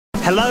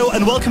Hello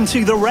and welcome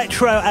to the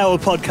Retro Hour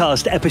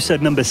podcast,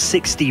 episode number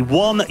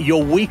 61,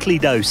 your weekly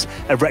dose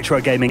of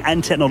retro gaming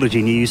and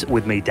technology news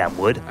with me, Dan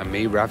Wood. And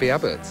me, Ravi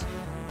Abbott.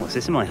 What's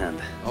this in my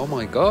hand? Oh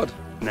my God.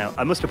 Now,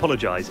 I must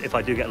apologise if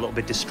I do get a little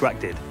bit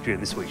distracted during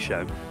this week's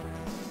show. Do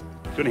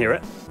you want to hear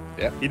it?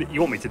 Yeah.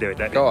 You want me to do it,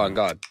 don't you? Go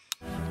on.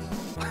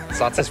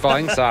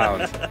 Satisfying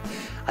sound.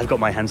 I've got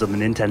my hands on the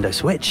Nintendo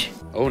Switch.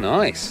 Oh,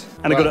 nice.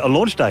 And I got it on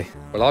launch day.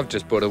 Well, I've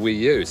just bought a Wii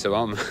U, so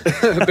I'm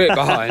a bit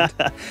behind.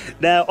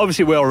 Now,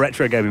 obviously, we're a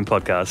retro gaming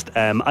podcast.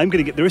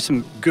 There is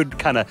some good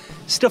kind of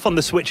stuff on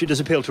the Switch. It does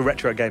appeal to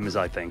retro gamers,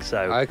 I think.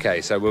 So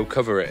okay, so we'll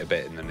cover it a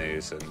bit in the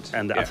news,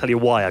 and I'll tell you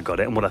why I got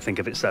it and what I think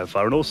of it so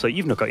far. And also,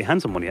 you've not got your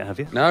hands on one yet, have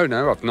you? No,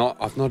 I've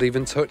not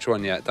even touched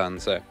one yet, Dan.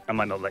 So I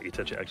might not let you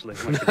touch it, actually.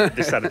 I might keep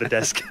this side of the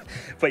desk.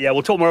 But yeah,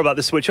 we'll talk more about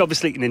the Switch.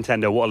 Obviously,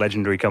 Nintendo, what a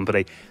legendary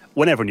company.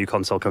 Whenever a new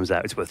console comes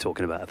out, it's worth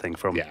talking about, I think,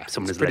 from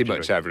someone it's pretty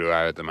much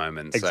everywhere at the moment.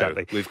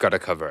 Exactly. So we've got to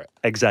cover it.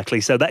 Exactly.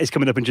 So that is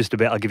coming up in just a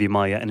bit. I'll give you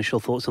my initial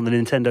thoughts on the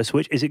Nintendo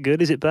Switch. Is it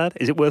good? Is it bad?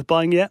 Is it worth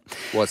buying yet?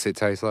 What's it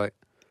taste like?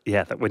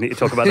 Yeah, we need to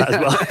talk about that as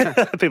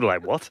well. People are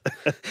like, what?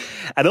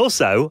 And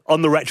also,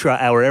 on the Retro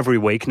Hour every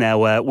week,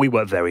 now we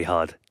work very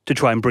hard to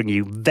try and bring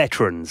you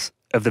veterans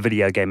of the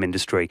video game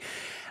industry.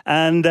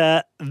 And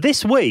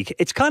this week,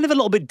 it's kind of a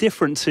little bit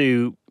different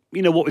to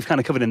what we've kind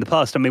of covered in the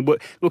past. I mean,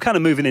 we're kind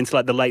of moving into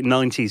like the late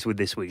 90s with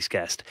this week's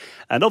guest.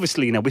 And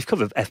obviously, we've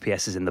covered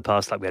FPSs in the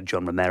past, like we had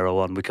John Romero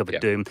on, we covered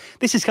Doom.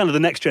 This is kind of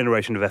the next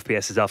generation of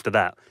FPSs after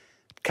that.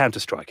 Counter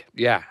Strike.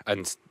 Yeah,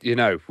 and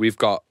we've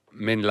got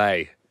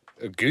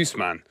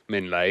Gooseman,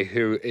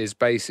 who is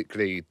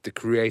basically the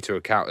creator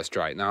of Counter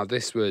Strike. Now,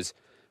 this was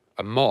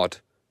a mod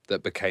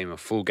that became a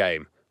full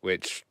game,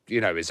 which,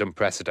 is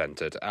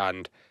unprecedented.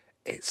 And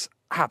it's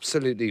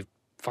absolutely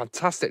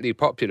fantastically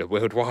popular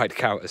worldwide,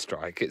 Counter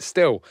Strike. It's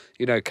still,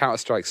 Counter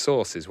Strike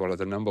Source is one of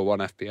the number one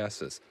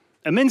FPSs.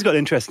 And Min's got an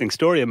interesting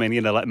story. I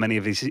mean, like many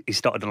of these, he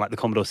started on like the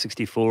Commodore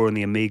 64 and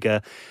the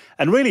Amiga.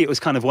 And really, it was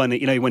kind of when,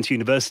 he went to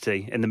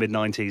university in the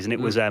mid-90s, and it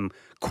was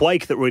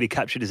Quake that really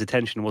captured his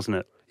attention, wasn't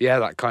it? Yeah,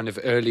 that kind of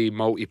early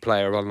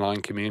multiplayer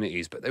online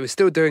communities. But they were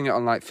still doing it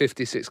on like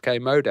 56k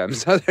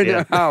modems. I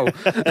don't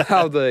know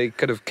how they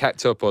could have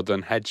kept up or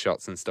done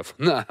headshots and stuff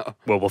on that.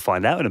 Well, we'll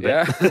find out in a bit.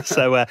 Yeah.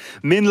 So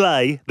Min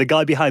Lei, the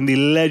guy behind the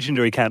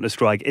legendary Counter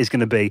Strike, is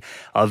going to be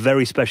our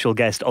very special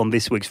guest on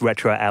this week's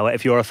Retro Hour.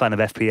 If you're a fan of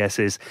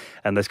FPSs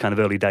and those kind of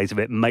early days of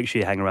it, make sure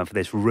you hang around for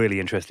this really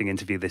interesting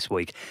interview this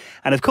week.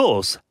 And of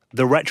course,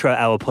 the Retro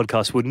Hour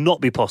podcast would not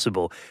be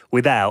possible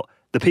without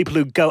the people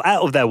who go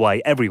out of their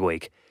way every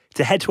week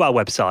to head to our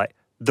website,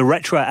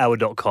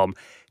 theretrohour.com,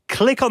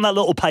 click on that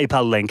little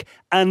PayPal link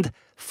and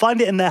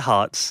find it in their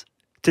hearts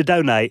to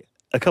donate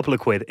a couple of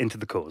quid into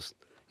the cause.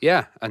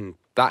 Yeah, and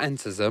that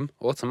enters them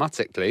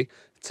automatically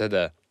to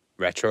the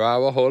Retro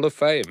Hour Hall of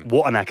Fame.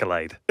 What an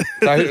accolade.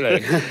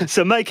 Totally.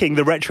 So making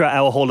the Retro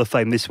Hour Hall of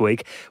Fame this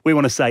week, we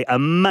want to say a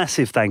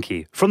massive thank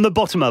you from the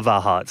bottom of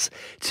our hearts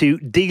to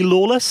D.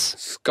 Lawless,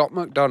 Scott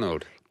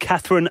McDonald,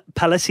 Catherine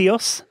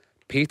Palacios,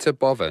 Peter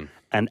Boven,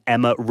 and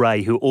Emma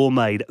Ray, who all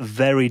made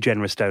very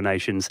generous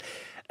donations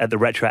at the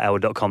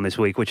retrohour.com this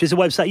week, which is a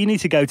website you need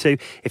to go to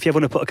if you ever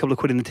want to put a couple of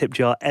quid in the tip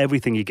jar.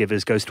 Everything you give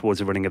us goes towards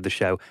the running of the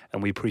show,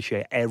 and we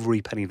appreciate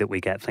every penny that we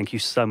get. Thank you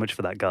so much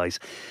for that, guys.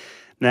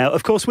 Now,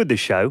 of course, with this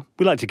show,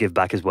 we like to give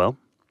back as well.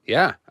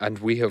 Yeah, and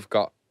we have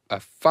got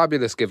a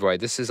fabulous giveaway.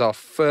 This is our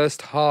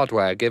first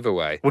hardware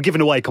giveaway. We're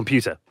giving away a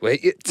computer.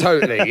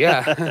 Totally,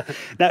 yeah.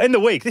 Now, in the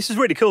week, this is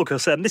really cool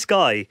because this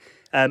guy,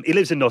 he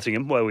lives in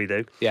Nottingham, where we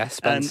do. Yeah,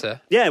 Spencer.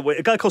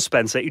 A guy called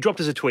Spencer. He dropped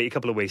us a tweet a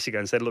couple of weeks ago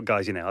and said, look,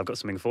 guys, I've got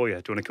something for you.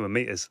 Do you want to come and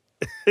meet us?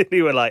 And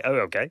we were like, oh,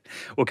 okay.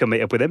 We'll come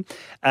meet up with him.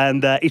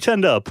 And he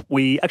turned up.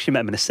 We actually met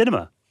him in a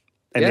cinema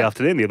in the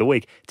afternoon the other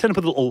week. Turned up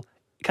with a little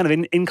kind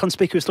of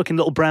inconspicuous looking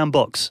little brown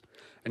box.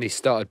 And he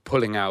started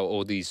pulling out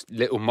all these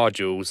little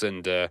modules,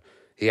 and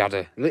he had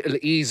a little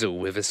easel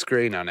with a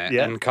screen on it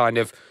and kind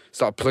of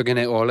started plugging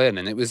it all in.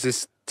 And it was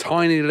this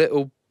tiny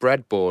little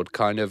breadboard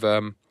kind of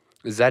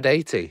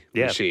Z80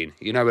 machine.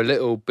 A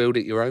little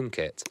build-it-your-own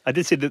kit. I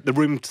did see the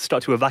room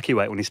start to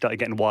evacuate when he started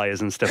getting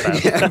wires and stuff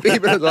out. Yeah,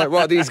 people are like,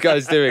 what are these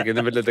guys doing in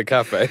the middle of the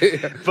cafe?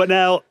 But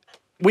now,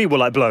 we were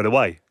like blown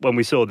away when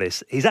we saw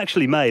this. He's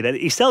actually made, and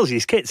he sells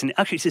these kits, and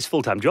actually it's his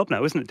full-time job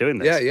now, isn't it, doing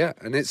this? Yeah,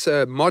 and it's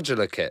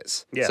modular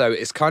kits. Yeah. So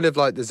it's kind of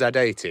like the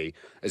Z80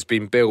 has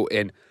been built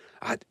in.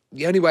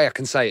 The only way I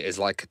can say it is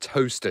like a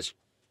toaster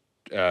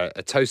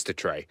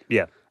tray.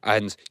 Yeah.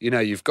 And,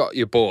 you've got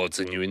your boards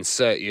and you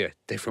insert your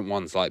different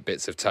ones like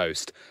bits of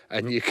toast,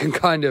 and you can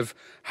kind of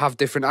have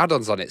different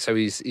add-ons on it. So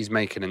he's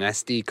making an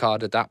SD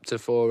card adapter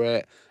for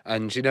it.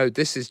 And,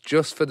 this is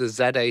just for the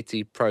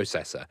Z80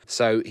 processor.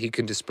 So he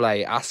can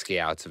display ASCII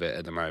out of it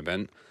at the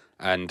moment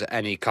and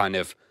any kind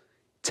of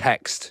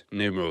text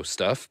numeral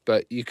stuff.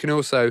 But you can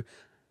also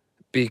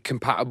be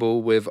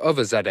compatible with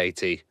other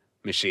Z80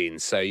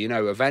 machines. So,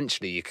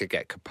 eventually you could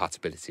get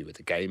compatibility with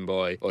the Game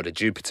Boy or the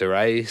Jupiter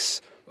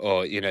Ace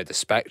or, the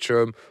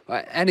Spectrum,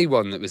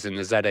 anyone that was in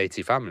the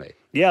Z80 family.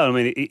 Yeah, I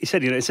mean, he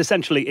said, it's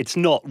essentially, it's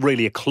not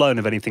really a clone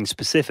of anything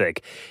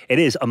specific. It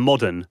is a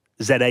modern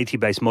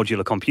Z80-based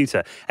modular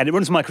computer. And it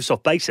runs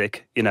Microsoft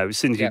Basic, as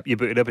soon as you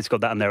boot it up, it's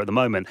got that in there at the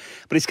moment.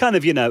 But it's kind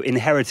of,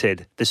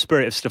 inherited the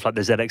spirit of stuff like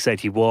the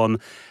ZX81,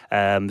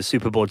 the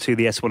Superboard 2,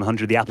 the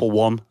S100, the Apple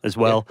One as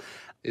well. Yeah.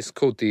 It's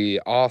called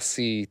the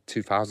RC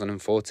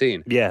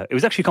 2014. Yeah, it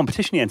was actually a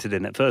competition he entered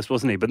in at first,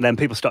 wasn't he? But then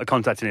people started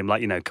contacting him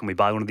like, can we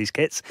buy one of these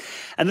kits?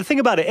 And the thing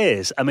about it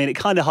is, it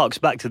kind of harks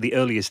back to the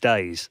earliest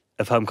days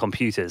of home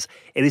computers.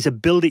 It is a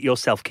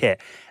build-it-yourself kit.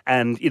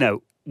 And,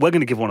 we're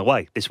going to give one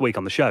away this week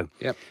on the show.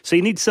 Yep. So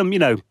you need some,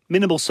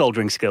 minimal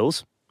soldering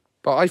skills.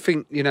 But I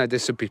think,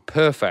 this would be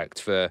perfect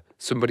for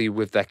somebody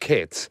with their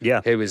kit.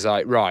 Yeah. Who is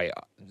like, right,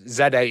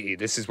 Z80,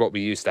 this is what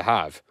we used to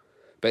have.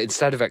 But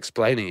instead of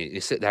explaining it, you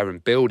sit there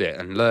and build it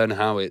and learn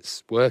how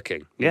it's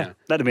working. Yeah.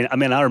 I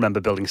remember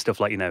building stuff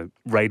like,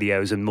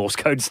 radios and Morse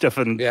code stuff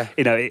and,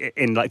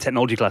 in like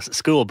technology class at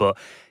school. But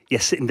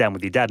sitting down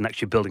with your dad and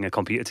actually building a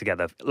computer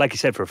together, like you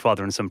said, for a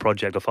father and son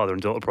project or father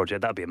and daughter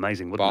project, that'd be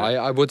amazing, wouldn't it?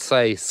 I would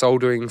say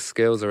soldering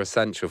skills are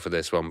essential for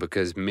this one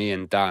because me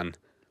and Dan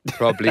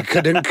probably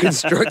couldn't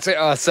construct it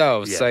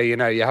ourselves. Yeah. So,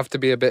 you have to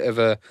be a bit of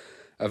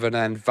an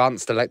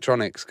advanced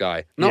electronics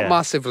guy. Not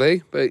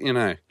massively, but,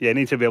 Yeah, you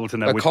need to be able to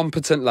know a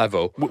competent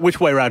level. Which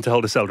way around to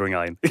hold a soldering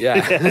iron.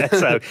 Yeah.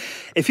 So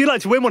if you'd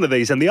like to win one of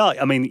these, and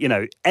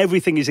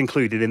everything is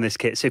included in this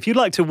kit. So if you'd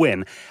like to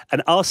win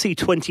an RC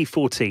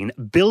 2014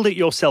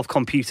 build-it-yourself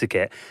computer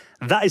kit,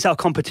 that is our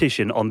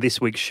competition on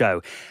this week's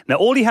show. Now,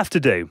 all you have to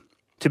do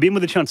to be in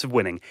with a chance of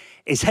winning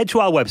is head to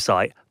our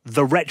website,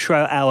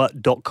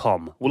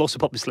 theretrohour.com. We'll also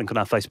pop this link on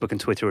our Facebook and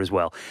Twitter as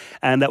well.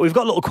 And we've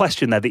got a little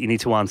question there that you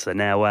need to answer.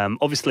 Now,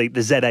 obviously,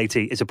 the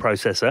Z80 is a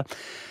processor.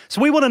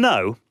 So we want to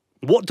know,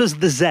 what does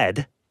the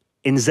Z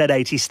in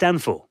Z80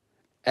 stand for?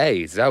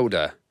 A,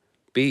 Zelda.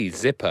 B,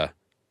 Zipper.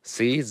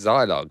 C,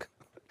 Zilog.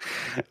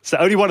 So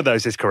only one of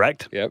those is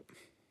correct. Yep.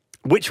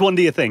 Which one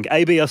do you think,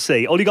 A, B or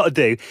C? All you got to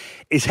do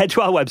is head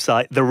to our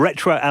website,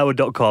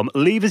 theretrohour.com,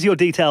 leave us your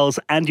details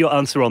and your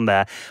answer on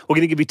there. We're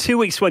going to give you 2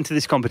 weeks to enter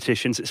this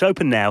competition, so it's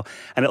open now,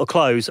 and it'll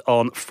close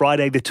on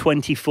Friday the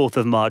 24th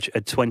of March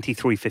at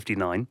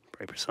 23:59,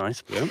 very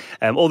precise. Yep.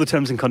 All the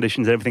terms and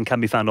conditions and everything can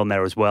be found on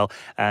there as well.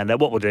 And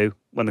what we'll do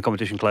when the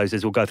competition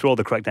closes, we'll go through all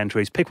the correct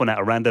entries, pick one out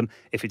at random.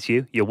 If it's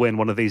you, you'll win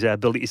one of these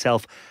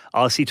build-it-yourself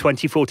RC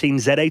 2014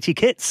 Z80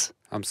 kits.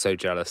 I'm so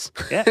jealous.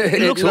 Yeah,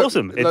 it looks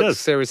awesome. It does.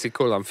 Seriously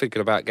cool. I'm thinking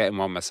about getting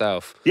one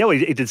myself. Yeah, well,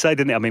 he did say,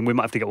 didn't he? We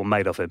might have to get one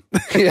made of him.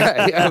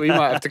 yeah, we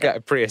might have to get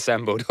a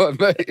pre-assembled one,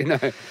 but,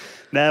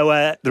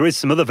 Now, there is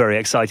some other very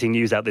exciting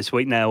news out this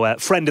week. Now,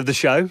 friend of the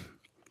show,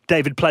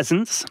 David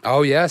Pleasance.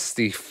 Oh, yes,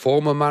 the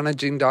former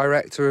managing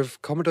director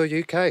of Commodore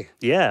UK.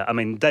 Yeah,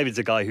 David's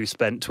a guy who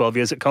spent 12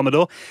 years at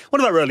Commodore.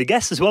 One of our early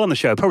guests as well on the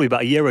show. Probably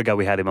about a year ago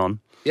we had him on.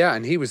 Yeah,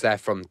 and he was there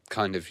from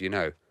kind of,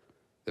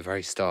 the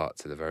very start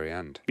to the very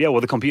end. Yeah, well,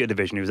 the computer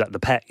division, he was at the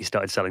PET he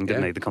started selling,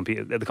 didn't he?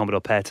 The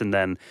Commodore PET, and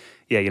then,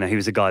 he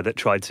was a guy that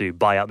tried to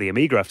buy out the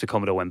Amiga after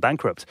Commodore went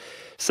bankrupt.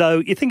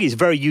 So you think he's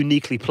very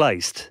uniquely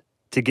placed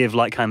to give,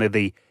 kind of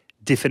the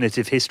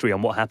definitive history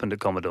on what happened at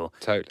Commodore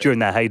during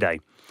their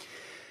heyday,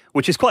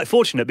 which is quite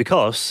fortunate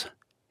because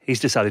he's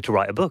decided to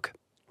write a book.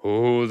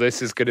 Oh,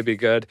 this is going to be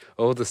good.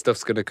 All the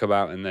stuff's going to come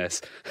out in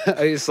this.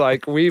 It's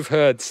like we've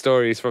heard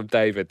stories from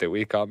David that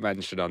we can't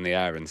mention on the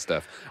air and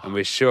stuff. And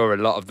we're sure a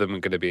lot of them are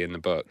going to be in the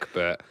book.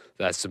 But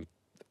there's some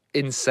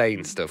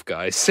insane stuff,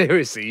 guys.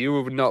 Seriously, you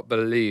will not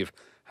believe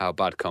how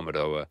bad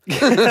Commodore were.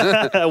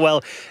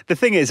 Well, the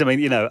thing is,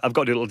 I've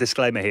got a little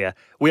disclaimer here.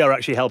 We are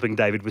actually helping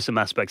David with some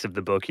aspects of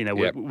the book.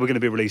 We're going to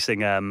be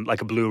releasing a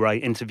Blu-ray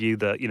interview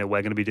that, we're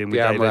going to be doing with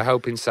David. Yeah, and we're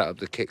helping set up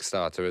the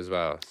Kickstarter as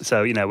well.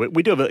 So,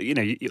 we do have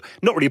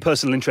not really a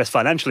personal interest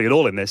financially at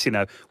all in this.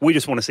 We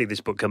just want to see this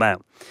book come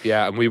out.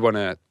 Yeah, and we want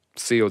to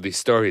see all these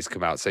stories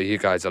come out so you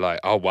guys are like,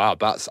 oh wow,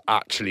 that's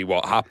actually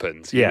what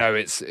happened.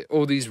 It's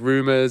all these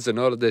rumors and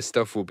all of this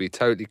stuff will be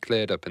totally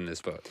cleared up in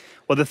this book.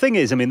 Well, the thing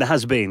is, there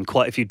has been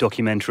quite a few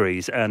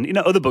documentaries and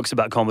other books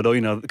about Commodore,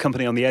 the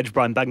Company on the Edge,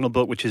 Brian Bagnall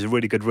book, which is a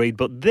really good read,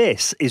 but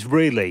this is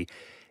really,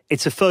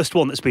 it's the first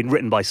one that's been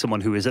written by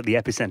someone who is at the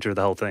epicenter of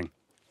the whole thing.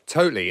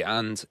 Totally,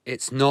 and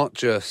it's not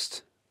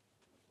just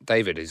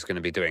David who's going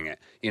to be doing it.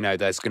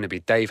 There's going to be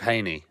Dave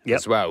Haney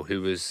as well,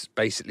 who was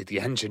basically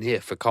the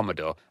engineer for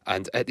Commodore.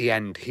 And at the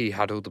end, he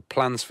had all the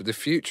plans for the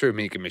future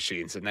Amiga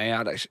machines, and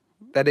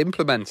they'd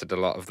implemented a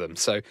lot of them.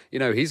 So,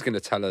 he's going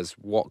to tell us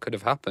what could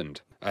have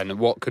happened and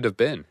what could have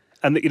been.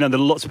 And, there are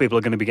lots of people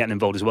are going to be getting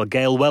involved as well.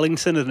 Gail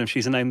Wellington, I don't know if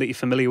she's a name that you're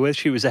familiar with.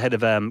 She was the head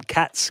of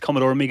CATS,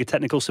 Commodore Amiga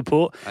Technical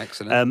Support.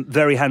 Excellent.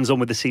 Very hands-on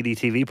with the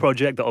CDTV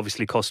project that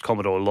obviously cost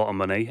Commodore a lot of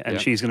money. And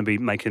she's going to be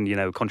making,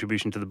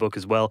 contribution to the book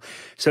as well.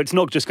 So it's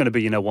not just going to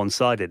be,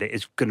 one-sided.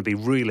 It's going to be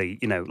really,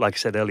 like I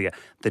said earlier,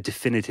 the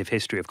definitive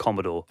history of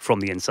Commodore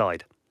from the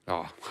inside.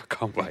 Oh, I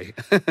can't wait.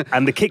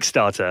 And the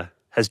Kickstarter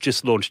has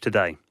just launched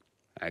today.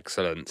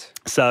 Excellent.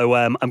 So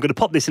I'm going to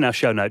pop this in our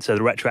show notes, so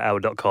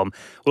theretrohour.com.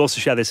 We'll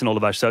also share this in all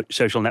of our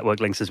social network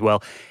links as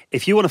well.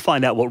 If you want to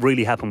find out what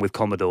really happened with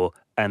Commodore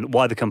and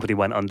why the company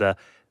went under,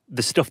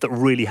 the stuff that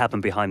really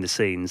happened behind the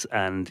scenes,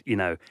 and,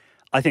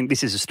 I think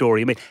this is a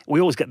story. I mean, we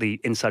always get the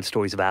inside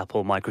stories of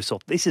Apple,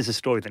 Microsoft. This is a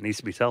story that needs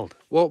to be told.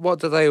 What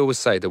do they always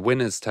say? The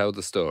winners tell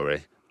the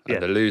story, and Yeah.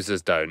 the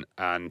losers don't.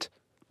 And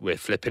we're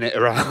flipping it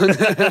around.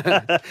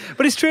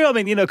 But it's true. I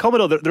mean,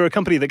 Commodore, they're a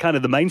company that kind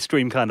of the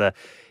mainstream kind of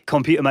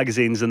computer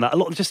magazines and that, a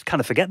lot just kind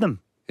of forget them.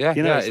 Yeah,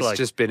 it's like,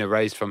 just been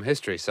erased from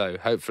history. So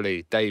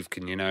hopefully Dave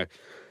can,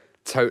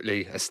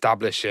 totally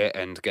establish it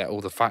and get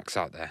all the facts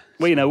out there.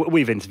 Well,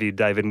 we've interviewed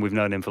David and we've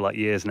known him for like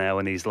years now,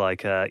 and he's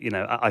like,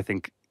 I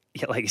think,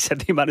 like you said,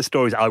 the amount of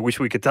stories I wish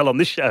we could tell on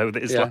this show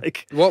that is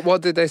like...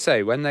 What did they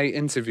say when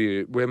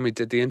we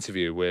did the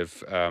interview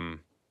with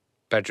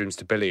Bedrooms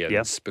to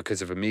Billions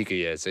because of Amiga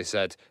years? They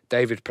said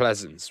David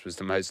Pleasance was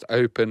the most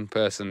open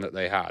person that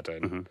they had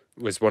and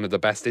was one of the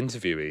best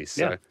interviewees.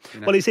 So,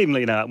 Well, he's even,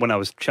 when I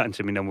was chatting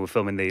to him, we were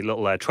filming the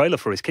little trailer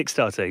for his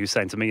Kickstarter, he was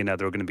saying to me, there are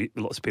going to be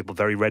lots of people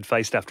very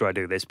red-faced after I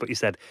do this, but he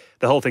said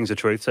the whole thing's the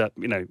truth, so,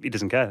 he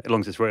doesn't care as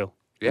long as it's real.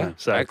 Yeah,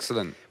 so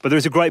excellent. But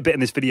there's a great bit in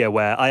this video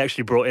where I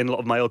actually brought in a lot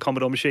of my old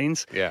Commodore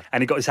machines. Yeah.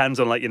 And he got his hands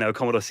on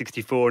Commodore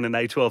 64 and an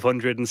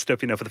A1200 and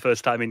stuff, for the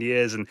first time in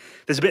years. And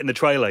there's a bit in the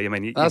trailer. I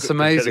mean, that's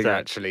amazing,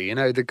 actually.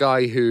 The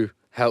guy who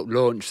helped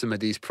launch some of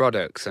these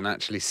products and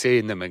actually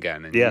seeing them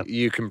again. And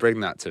you can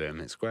bring that to him.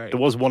 It's great. There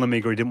was one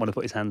Amiga he didn't want to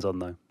put his hands on,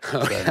 though.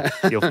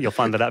 So you'll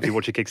find that out if you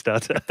watch a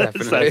Kickstarter.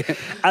 Definitely. So,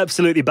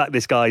 absolutely back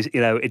this, guys.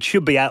 It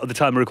should be out at the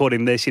time of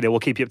recording this. We'll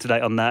keep you up to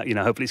date on that.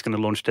 Hopefully it's going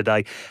to launch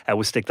today.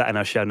 We'll stick that in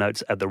our show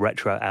notes at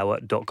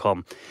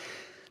theretrohour.com.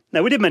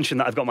 Now, we did mention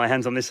that I've got my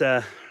hands on this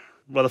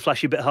rather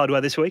flashy bit of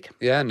hardware this week.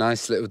 Yeah,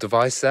 nice little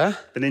device there.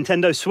 The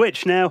Nintendo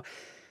Switch. Now,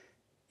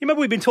 you remember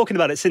we've been talking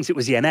about it since it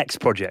was the NX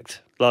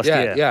project last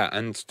year. Yeah,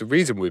 and the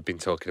reason we've been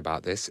talking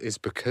about this is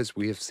because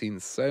we have seen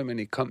so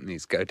many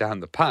companies go down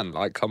the pan,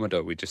 like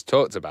Commodore we just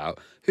talked about,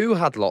 who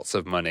had lots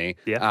of money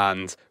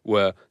and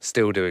were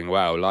still doing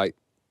well, like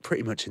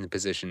pretty much in the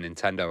position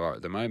Nintendo are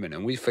at the moment.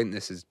 And we think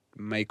this is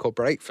make or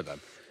break for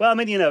them. Well, I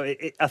mean,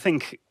 I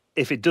think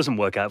if it doesn't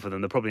work out for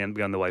them, they'll probably end up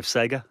going the way of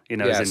Sega,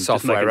 as in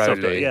software just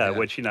only. Software,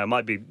 which,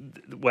 might be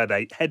where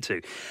they head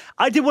to.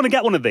 I did want to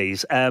get one of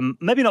these,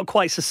 maybe not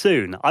quite so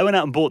soon. I went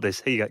out and bought this.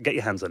 Here you go. Get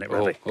your hands on it,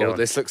 Robbie. Oh,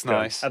 this looks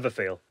nice. Have a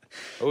feel.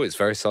 Oh, it's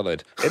very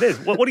solid. It is.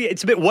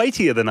 It's a bit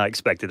weightier than I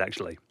expected,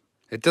 actually.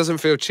 It doesn't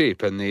feel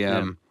cheap, and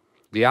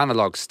the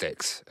analog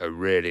sticks are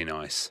really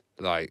nice.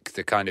 Like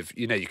the kind of,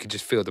 you can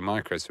just feel the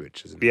micro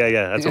switches. Yeah,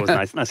 that's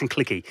always nice and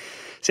clicky.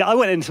 See, I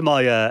went into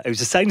my, it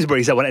was a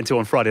Sainsbury's I went into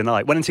on Friday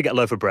night. Went in to get a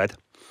loaf of bread.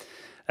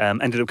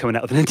 Ended up coming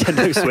out with a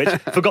Nintendo Switch.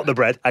 Forgot the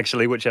bread,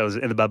 actually, which I was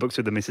in the bad books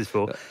with the missus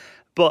for.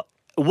 But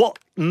what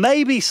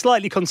may be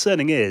slightly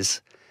concerning is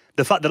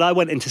the fact that I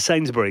went into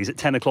Sainsbury's at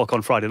 10 o'clock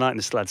on Friday night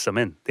and still had some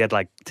in. They had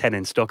like 10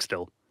 in stock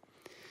still.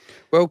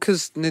 Well,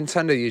 because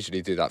Nintendo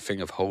usually do that thing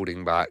of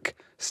holding back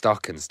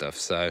stock and stuff,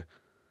 so...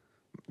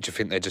 Do you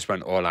think they just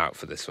went all out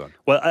for this one?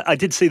 Well, I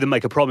did see them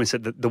make a promise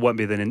that there won't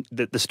be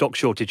the stock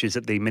shortages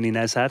that the Mini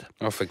NES had.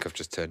 I think I've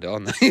just turned it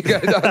on. There you go.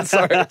 I'm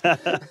sorry.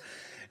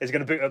 It's going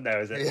to boot up now,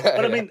 is it? Yeah,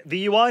 but I mean,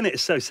 the UI in it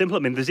is so simple. I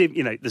mean,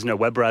 there's no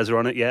web browser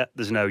on it yet.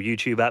 There's no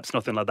YouTube apps,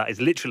 nothing like that. It's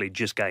literally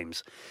just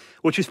games,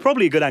 which is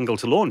probably a good angle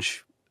to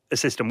launch a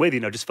system with.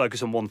 Just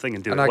focus on one thing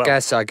and do it well.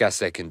 I guess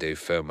they can do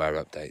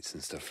firmware updates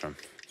and stuff from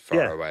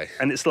far away.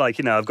 And it's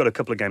like I've got a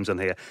couple of games on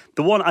here.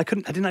 The one I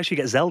didn't actually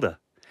get Zelda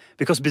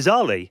because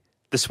bizarrely.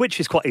 The Switch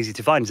is quite easy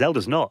to find.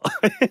 Zelda's not.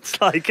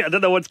 It's like, I don't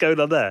know what's going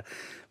on there.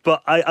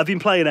 But I've been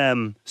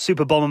playing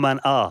Super Bomberman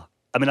R.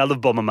 I mean, I love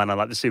Bomberman. I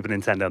like the Super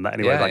Nintendo and that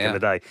anyway back in the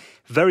day.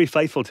 Very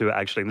faithful to it,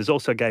 actually. And there's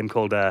also a game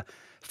called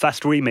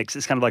Fast Remix.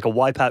 It's kind of like a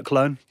Wipeout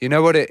clone. You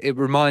know what? It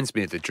reminds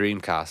me of the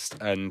Dreamcast.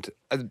 And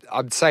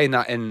I'm saying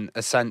that in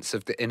a sense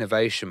of the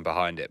innovation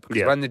behind it.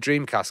 Because when the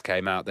Dreamcast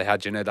came out, they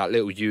had, that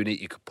little unit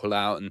you could pull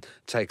out and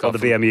take off. The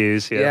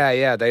VMUs,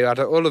 Yeah. They had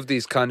all of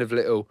these kind of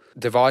little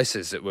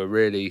devices that were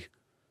really...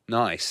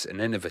 nice and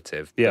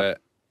innovative, but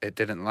it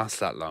didn't last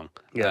that long.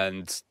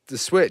 And the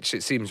Switch,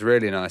 it seems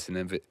really nice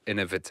and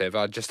innovative.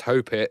 I just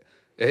hope it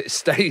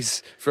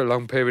stays for a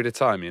long period of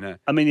time,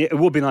 I mean, it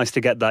would be nice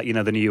to get that,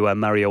 the new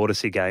Mario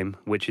Odyssey game,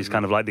 which is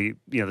kind of like the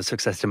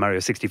successor to Mario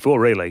 64,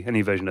 really, a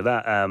new version of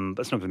that.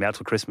 But it's not going to be out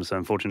till Christmas,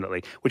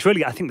 unfortunately, which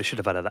really, I think they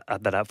should have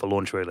had that out for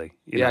launch, really.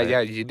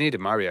 You need a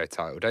Mario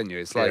title, don't you?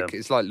 It's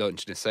like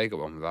launching a Sega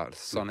one without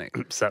Sonic.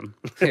 Something.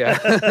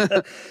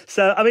 Yeah.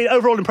 So, I mean,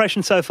 overall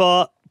impression so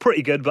far,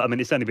 pretty good, but I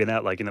mean, it's only been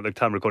out the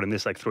time recording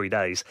this 3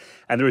 days,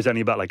 and there is only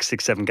about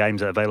 6-7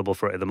 games available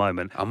for it at the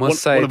moment. I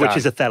must say, one of which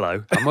is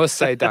Othello. I must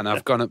say, Dan,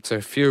 I've gone up to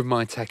a few of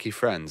my techie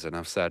friends and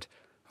I've said,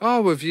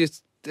 "Oh, have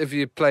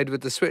you played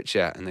with the Switch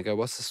yet?" And they go,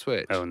 "What's the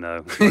Switch?" Oh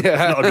no, it's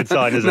not a good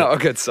sign, is it? Not a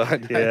good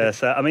sign. Yeah.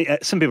 So I mean,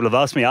 some people have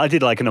asked me. I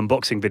did an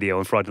unboxing video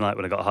on Friday night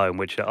when I got home,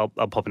 which I'll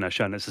pop in our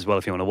show notes as well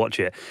if you want to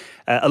watch it.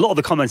 A lot of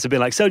the comments have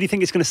been like, "So, do you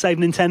think it's going to save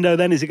Nintendo?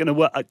 Then is it going to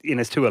work?"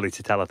 It's too early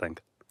to tell, I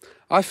think.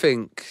 I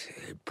think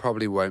it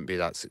probably won't be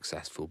that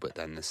successful, but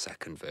then the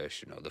second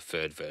version or the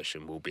third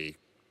version will be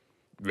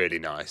really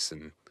nice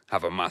and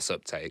have a mass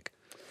uptake.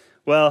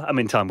 Well, I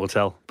mean, time will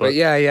tell. But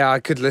yeah, I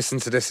could listen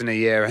to this in a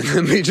year and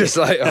then be just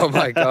like, oh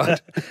my God.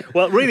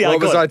 Well, really,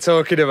 what was I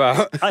talking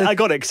about? I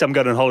got it because I'm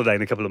going on holiday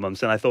in a couple of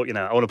months, and I thought,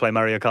 I want to play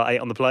Mario Kart 8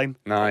 on the plane.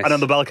 Nice. And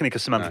on the balcony,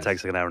 because Samantha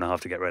takes like an hour and a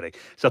half to get ready.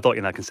 So I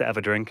thought, I can sit, have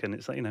a drink, and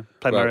it's like,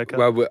 play Mario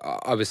Kart. Well,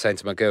 I was saying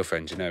to my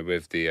girlfriend,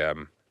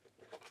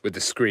 with the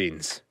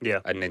screens,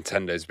 and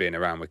Nintendo's being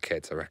around with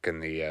kids, I reckon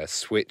the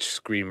Switch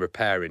screen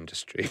repair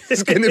industry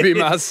is going to be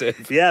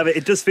massive. Yeah, but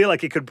it does feel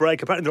like it could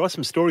break. Apparently, there are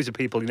some stories of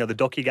people, the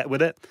dock you get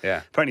with it.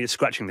 Yeah. Apparently, it's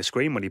scratching the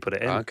screen when you put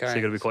it in. Okay. So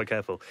you've got to be quite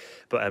careful.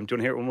 But do you want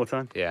to hear it one more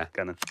time? Yeah.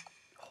 Go on.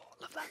 Oh,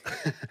 love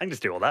that. I can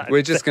just do all that.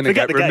 We're just going to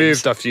get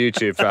removed off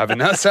YouTube for having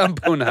that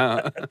sample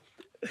now.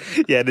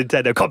 Yeah,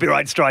 Nintendo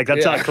copyright strike.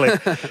 That's exactly.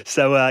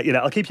 So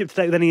I'll keep you up to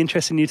date with any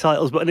interesting new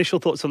titles. But initial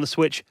thoughts on the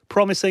Switch,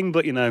 promising,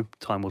 but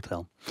time will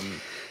tell.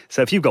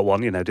 So if you've got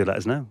one, do let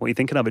us know what you're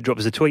thinking of it. Drop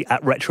us a tweet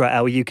at Retro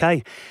Hour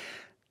UK.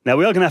 Now,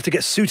 we are going to have to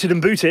get suited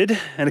and booted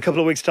in a couple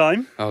of weeks'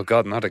 time. Oh,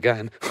 God, not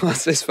again.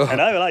 What's this for? I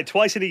know, like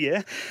twice in a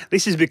year.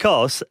 This is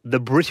because the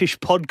British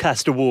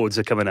Podcast Awards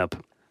are coming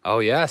up. Oh,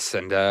 yes,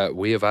 and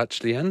we have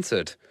actually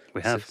entered.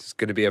 We have. It's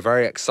going to be a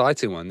very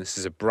exciting one. This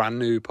is a brand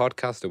new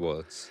podcast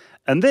awards.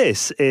 And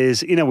this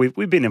is,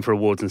 we've been in for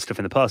awards and stuff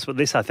in the past, but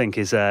this, I think,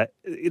 is the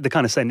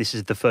kind of saying this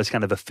is the first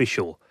kind of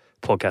official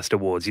podcast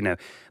awards.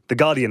 The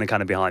Guardian are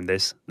kind of behind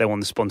this. They're one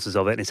of the sponsors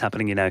of it, and it's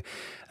happening,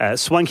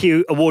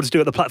 Swanky Awards do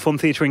at the Platform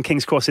Theatre in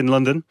King's Cross in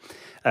London.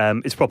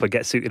 It's proper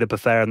get suited up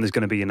affair, and there's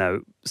going to be,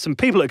 some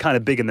people that are kind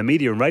of big in the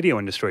media and radio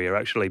industry are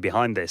actually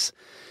behind this.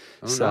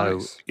 Oh,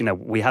 so, nice.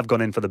 We have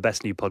gone in for the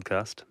best new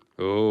podcast.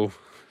 Oh,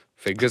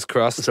 fingers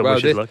crossed. So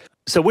wish us luck.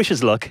 So wish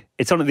us luck.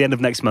 It's on at the end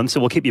of next month, so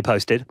we'll keep you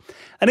posted.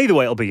 And either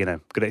way, it'll be,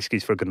 good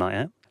excuse for a good night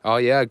out. Oh,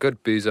 yeah,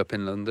 good booze up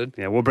in London.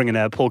 Yeah, we're bringing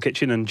Paul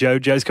Kitchen and Joe.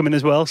 Joe's coming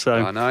as well. So.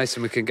 Oh, nice.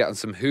 And we can get on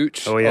some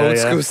hooch. Oh, yeah, old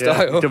school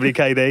style.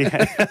 WKD.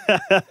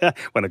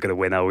 We're not going to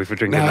win, are we, for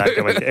drinking that?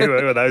 Who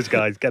are those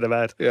guys? Get them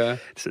out. Yeah.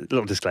 It's a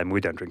little disclaimer,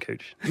 we don't drink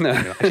hooch. No.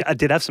 Actually, I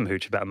did have some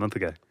hooch about a month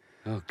ago.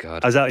 Oh,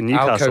 God. I was out in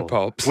Newcastle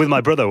Alco-pops. with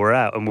my brother. We're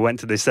out and we went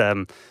to this,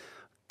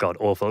 God,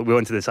 awful. We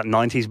went to this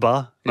 90s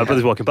bar. My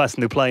brother's walking past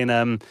and they're playing...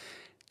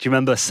 do you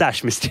remember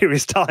Sash,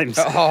 Mysterious Times?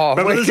 Oh,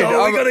 remember this?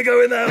 Oh, we got to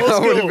go in there. I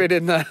would have been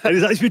in there. And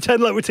he's like, let's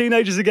pretend like we're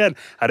teenagers again.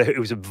 It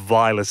was the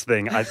vilest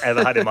thing I've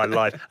ever had in my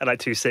life. I had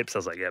 2 sips. I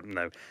was like, yeah,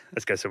 no,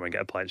 let's go somewhere and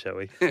get a pint, shall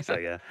we? So,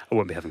 yeah, I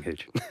won't be having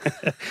hooch.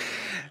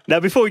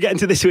 Now, before we get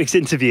into this week's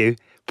interview,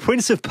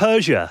 Prince of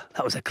Persia.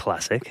 That was a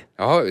classic.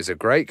 Oh, it was a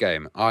great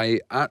game. I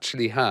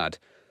actually had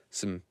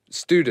some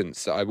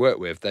students that I work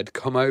with, they'd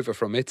come over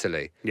from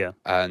Italy. Yeah.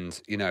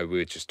 And, we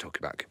were just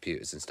talking about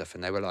computers and stuff,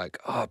 and they were like,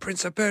 oh,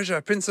 Prince of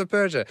Persia, Prince of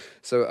Persia.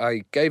 So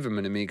I gave them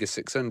an Amiga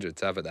 600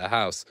 to have at their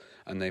house,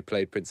 and they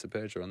played Prince of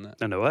Persia on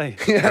that. No way.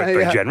 Yeah,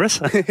 very generous.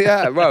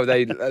 Yeah, well,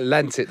 they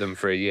lent it them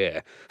for a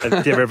year.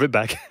 Did you ever have it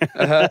back?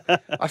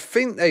 I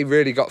think they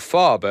really got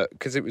far, but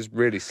because it was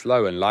really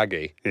slow and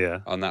laggy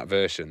on that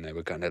version, they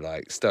were kind of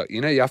like stuck.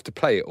 You have to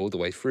play it all the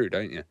way through,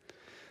 don't you?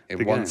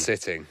 In one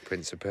sitting,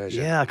 Prince of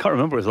Persia. Yeah, I can't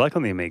remember what it was like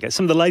on the Amiga.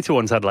 Some of the later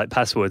ones had like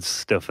passwords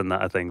stuff and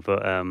that, I think.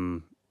 But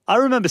I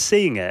remember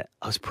seeing it.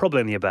 I was probably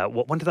only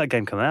about, when did that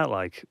game come out?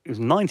 Like, it was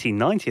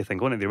 1990, I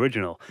think, wasn't it, the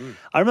original?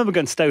 I remember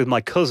going to stay with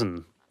my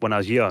cousin when I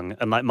was young,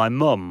 and like my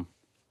mum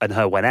and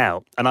her went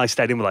out, and I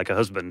stayed in with like her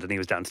husband, and he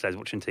was downstairs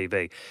watching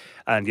TV,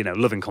 and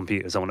loving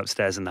computers. I went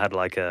upstairs and had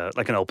like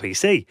an old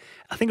PC.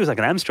 I think it was like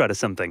an Amstrad or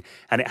something,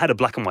 and it had a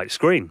black and white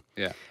screen.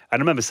 Yeah. I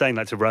remember saying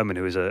that to Roman,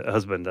 who was a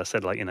husband. I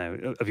said, like,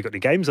 have you got any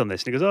games on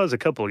this? And he goes, oh, there's a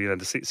couple,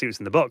 to see what's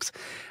in the box.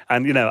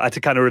 And, I had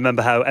to kind of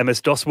remember how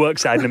MS-DOS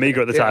works. I had an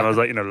Amiga at the time. I was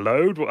like,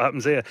 load, what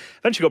happens here?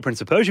 Eventually got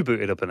Prince of Persia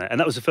booted up in it. And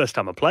that was the first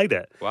time I played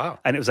it. Wow.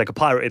 And it was like a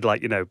pirated,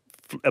 like,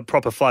 a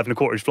proper 5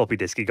 1/4-inch floppy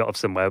disk he got off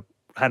somewhere,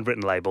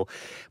 handwritten label.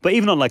 But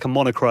even on like a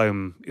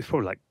monochrome, it was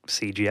probably like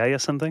CGA or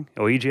something,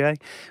 or EGA.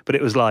 But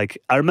it was like,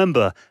 I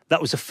remember that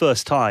was the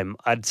first time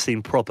I'd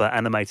seen proper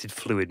animated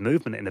fluid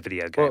movement in a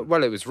video game.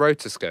 Well, it was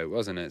rotoscope,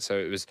 wasn't it?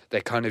 So they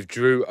kind of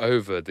drew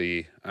over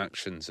the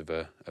actions of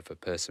a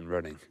person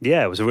running.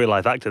 Yeah, it was a real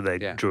life actor they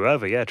drew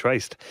over,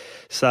 traced.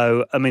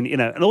 So, I mean,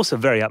 and also a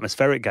very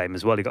atmospheric game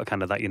as well. You got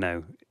kind of that,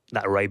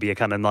 that Arabia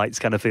kind of Nights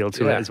kind of feel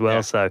to it as well.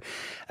 Yeah. So,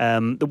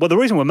 the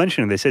reason we're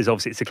mentioning this is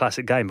obviously it's a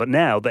classic game, but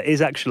now there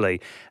is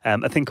actually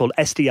a thing called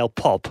SDL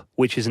Pop,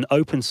 which is an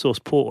open source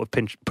port of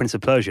Prince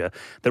of Persia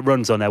that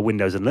runs on our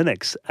Windows and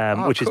Linux,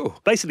 which is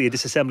basically a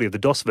disassembly of the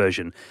DOS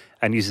version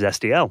and uses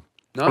SDL.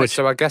 Nice.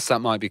 So I guess that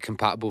might be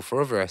compatible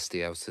for other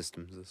SDL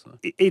systems as well.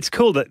 It's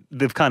cool that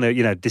they've kind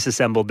of,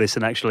 disassembled this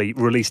and actually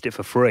released it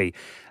for free.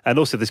 And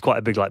also there's quite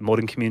a big like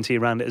modding community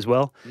around it as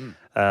well.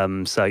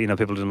 So,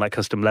 people doing like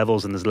custom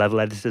levels and there's level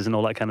editors and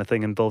all that kind of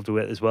thing involved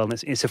with it as well. And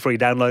it's a free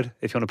download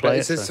if you want to play it.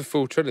 Is this a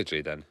full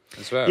trilogy then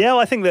as well? Yeah, well,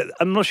 I think that,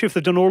 I'm not sure if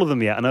they've done all of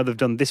them yet. I know they've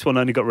done, this one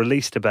only got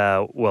released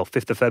about,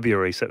 5th of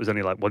February. So it was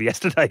only like,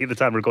 yesterday at the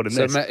time of recording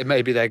this. So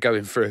maybe they're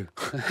going through.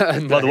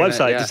 The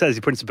website just says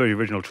the Prince of Persia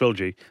original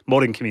trilogy,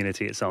 modding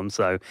community it's on.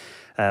 So,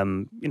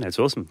 it's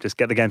awesome. Just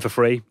get the game for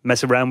free,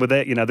 mess around with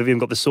it. They've even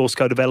got the source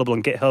code available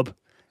on GitHub.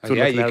 Oh,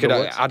 yeah, you could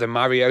add a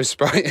Mario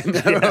sprite in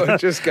there or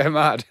just go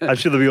mad. I'm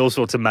sure there'll be all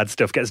sorts of mad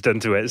stuff gets done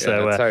to it.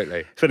 So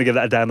totally. If you want to give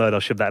that a download, I'll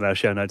shove that in our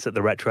show notes at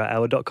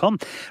theretrohour.com.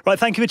 Right,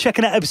 thank you for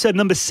checking out episode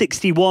number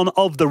 61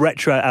 of the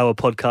Retro Hour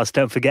podcast.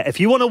 Don't forget, if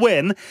you want to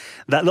win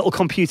that little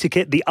computer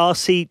kit, the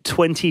RC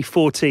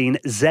 2014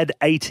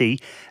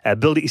 Z80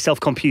 Build It Yourself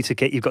computer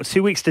kit, you've got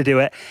 2 weeks to do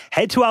it.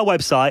 Head to our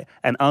website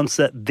and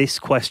answer this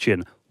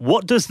question.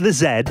 What does the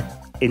Z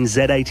in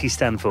Z80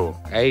 stand for?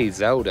 A,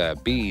 Zelda.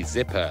 B,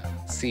 Zipper.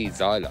 C,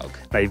 Zilog.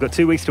 Now, you've got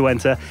 2 weeks to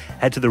enter.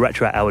 Head to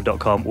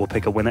theretrohour.com. We'll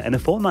pick a winner in a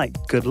fortnight.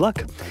 Good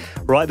luck.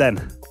 Right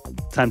then,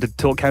 time to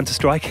talk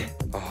Counter-Strike.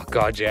 Oh,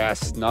 God,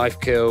 yes.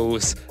 Knife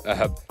kills,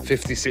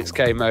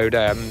 56k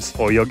modems.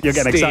 Oh, you're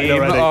getting Steam. excited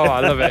already. Oh, I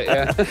love it,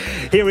 yeah.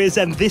 Here is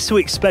this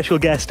week's special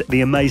guest,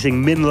 the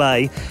amazing Minh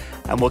Lay,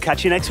 and we'll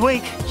catch you next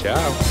week.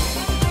 Ciao.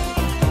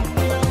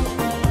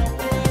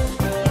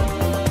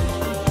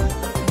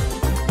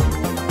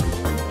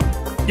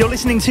 You're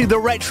listening to the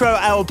Retro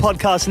Hour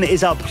podcast, and it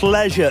is our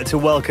pleasure to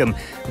welcome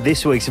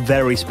this week's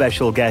very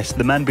special guest,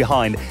 the man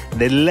behind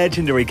the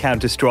legendary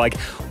Counter-Strike.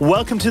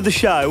 Welcome to the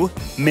show,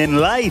 Minh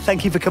Lay.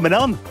 Thank you for coming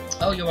on.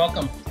 Oh, you're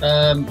welcome.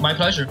 My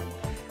pleasure.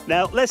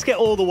 Now, let's get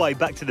all the way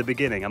back to the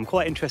beginning. I'm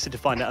quite interested to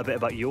find out a bit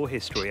about your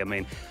history. I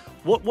mean,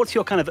 what's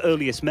your kind of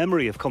earliest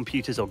memory of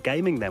computers or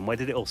gaming then? Where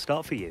did it all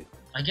start for you?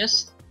 I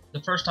guess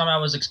the first time I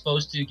was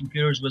exposed to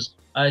computers was,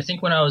 I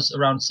think, when I was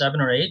around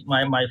 7 or 8.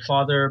 My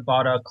father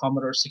bought a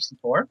Commodore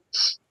 64,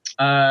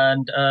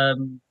 and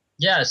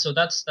so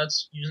that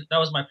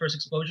was my first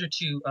exposure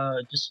to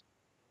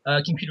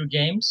computer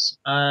games.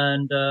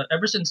 And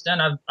ever since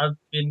then, I've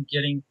been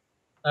getting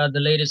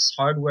the latest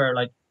hardware.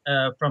 Like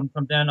from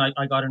then,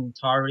 I got an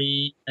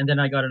Atari, and then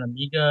I got an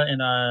Amiga,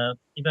 and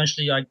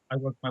eventually I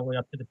worked my way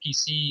up to the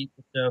PC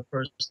with the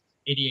first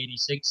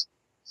 8086.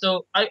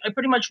 So I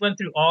pretty much went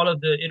through all of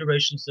the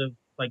iterations of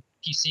like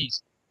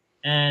PCs,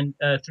 and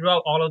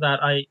throughout all of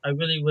that, I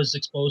really was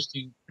exposed to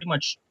pretty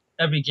much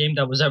every game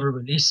that was ever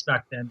released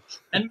back then.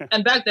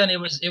 And back then it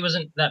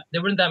wasn't that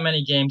there weren't that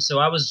many games, so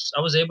I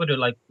was able to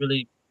like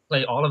really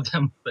play all of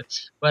them.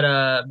 But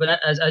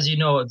as you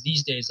know,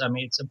 these days, I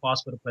mean, it's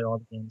impossible to play all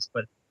the games.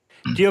 But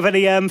do you have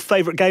any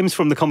favorite games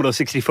from the Commodore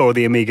 64 or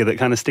the Amiga that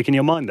kind of stick in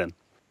your mind then?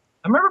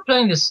 I remember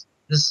playing this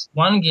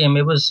one game.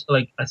 It was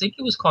like, I think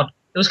it was called.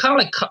 It was kind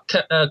of like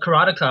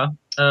Karateka,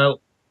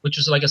 which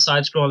was like a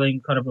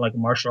side-scrolling kind of like a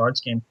martial arts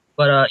game.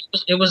 But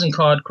it wasn't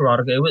called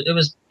Karateka.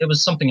 It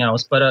was something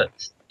else. But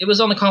it was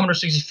on the Commodore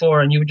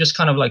 64, and you would just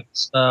kind of like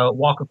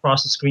walk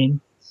across the screen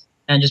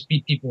and just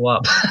beat people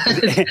up.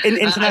 In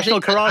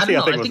International Karate, I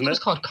think, wasn't it? Was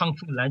called Kung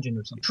Fu Legend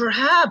or something.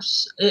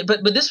 Perhaps,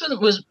 but this one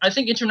was. I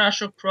think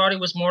International Karate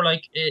was more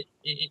like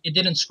it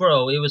didn't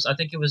scroll. I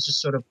think it was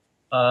just sort of.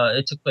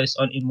 It took place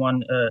in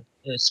one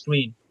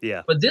screen.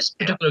 Yeah. But this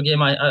particular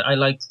game I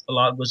liked a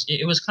lot.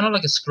 It was kind of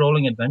like a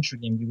scrolling adventure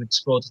game. You would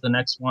scroll to the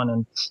next one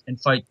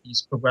and fight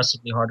these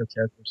progressively harder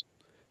characters.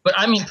 But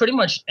I mean, pretty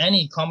much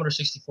any Commodore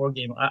 64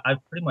 game,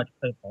 I've pretty much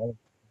played all of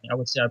them. I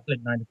would say I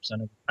played 90%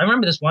 of it. I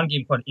remember this one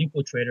game called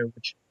Infiltrator,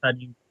 which had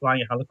you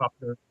flying a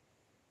helicopter,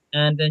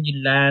 and then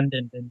you land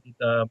and then you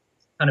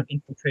kind of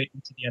infiltrate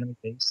into the enemy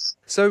base.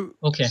 So,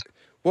 okay,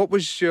 what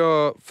was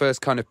your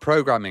first kind of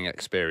programming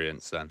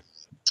experience then?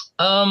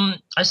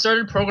 I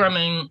started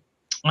programming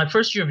my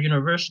first year of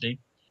university.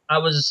 I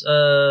was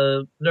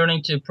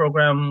learning to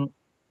program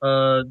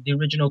the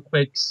original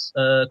Quake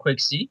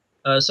C.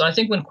 So I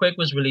think when Quake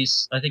was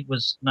released, I think it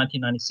was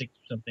 1996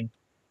 or something,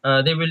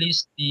 they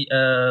released the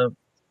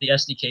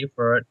SDK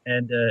for it,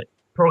 and the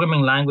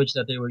programming language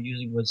that they were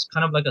using was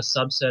kind of like a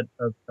subset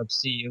of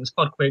C. It was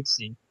called Quake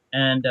C,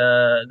 and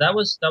that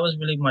was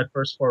really my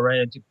first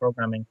foray into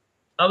programming.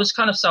 I was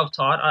kind of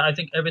self-taught. I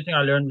think everything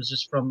I learned was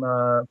just from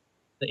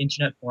the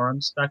internet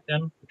forums back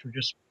then, which were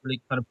just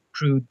really kind of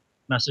crude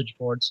message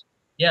boards.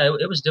 Yeah,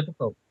 it was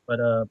difficult, but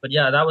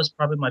yeah, that was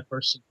probably my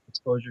first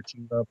exposure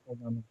to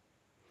programming.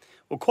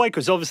 Well, Quake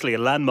was obviously a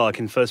landmark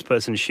in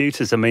first-person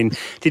shooters. I mean,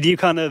 did you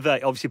kind of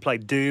obviously play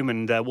Doom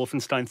and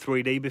Wolfenstein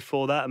 3D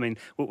before that? I mean,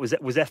 was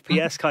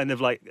FPS kind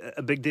of like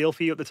a big deal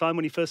for you at the time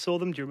when you first saw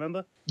them? Do you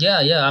remember?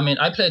 Yeah. I mean,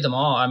 I played them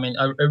all. I mean,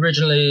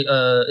 originally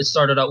it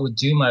started out with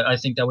Doom. I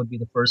think that would be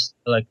the first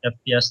like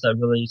FPS that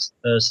really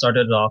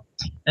started it off.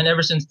 And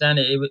ever since then,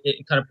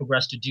 it kind of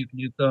progressed to Duke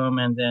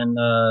Nukem and then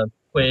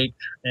Quake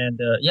and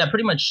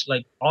pretty much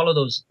like all of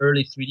those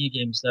early 3D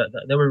games that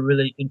were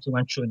really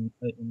influential in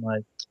my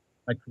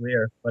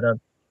career. But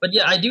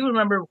yeah, I do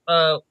remember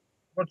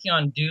working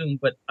on Doom,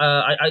 but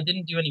I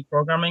didn't do any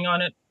programming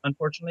on it,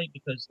 unfortunately,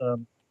 because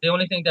the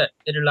only thing that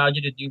it allowed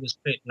you to do was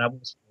create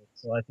levels for it.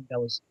 So I think that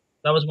was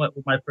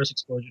my first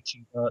exposure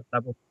to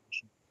level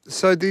creation.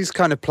 So these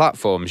kind of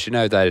platforms,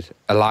 they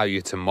allow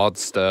you to mod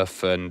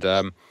stuff, and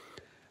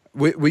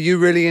were you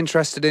really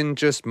interested in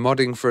just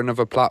modding for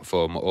another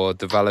platform or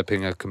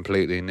developing a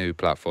completely new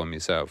platform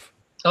yourself?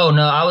 Oh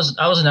no, I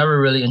was never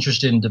really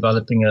interested in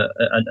developing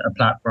a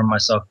platform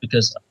myself,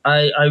 because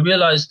I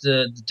realized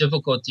the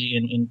difficulty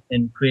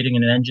in creating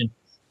an engine,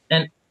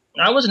 and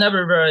I was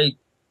never very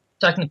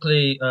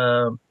technically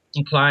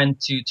inclined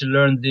to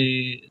learn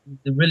the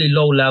really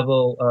low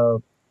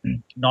level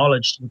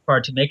knowledge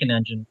required to make an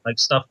engine, like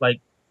stuff like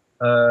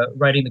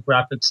writing the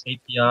graphics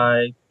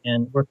API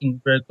and working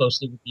very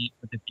closely with the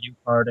video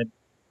card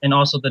and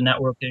also the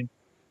networking.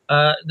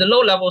 The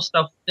low level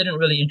stuff didn't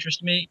really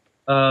interest me.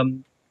 I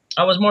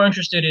was more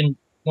interested in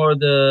more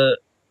the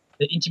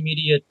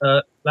intermediate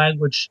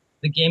language,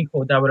 the game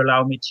code that would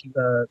allow me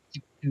to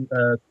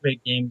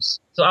create games.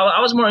 So I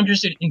was more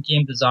interested in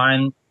game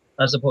design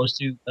as opposed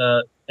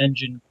to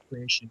engine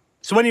creation.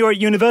 So when you were at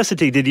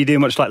university, did you do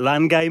much like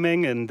LAN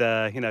gaming and,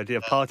 you know, do you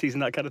have parties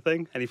and that kind of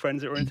thing? Any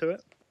friends that were into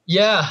it?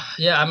 Yeah,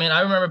 yeah. I mean,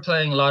 I remember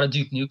playing a lot of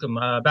Duke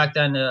Nukem. Back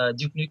then,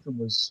 Duke Nukem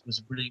was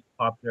really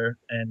popular,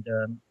 and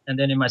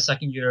then in my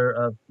second year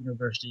of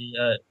university,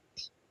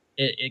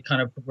 it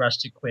kind of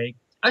progressed to Quake.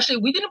 Actually,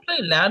 we didn't play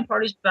LAN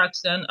parties back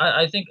then.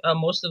 I think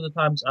most of the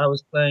times I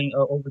was playing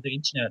over the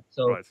internet,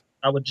 so Right.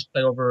 I would just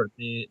play over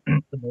the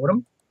the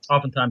modem.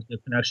 Oftentimes, the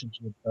connections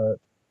would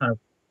kind of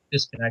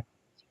disconnect.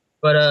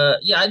 But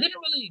yeah, I didn't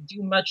really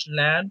do much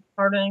LAN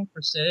partying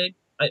per se.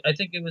 I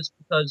think it was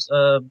because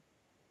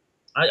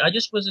I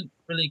just wasn't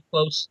really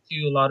close to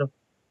a lot of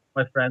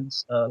my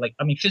friends. Like,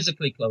 I mean,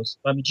 physically close.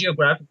 I mean,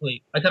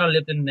 geographically, I kind of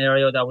lived in an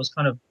area that was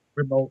kind of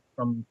remote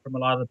from a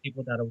lot of the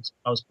people that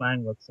I was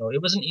playing with. So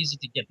it wasn't easy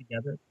to get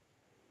together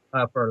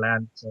for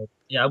LAN. So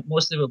yeah,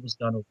 most of it was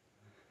done.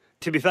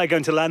 To be fair,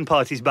 going to LAN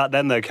parties back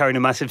then, though, carrying a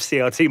massive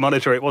CRT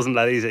monitor, it wasn't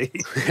that easy.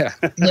 Yeah.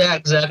 Yeah,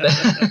 exactly.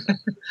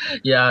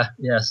 yeah.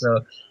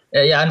 So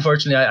yeah,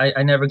 unfortunately,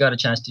 I never got a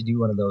chance to do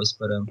one of those.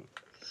 But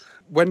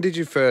When did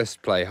you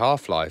first play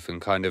Half-Life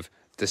and kind of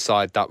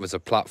decide that was a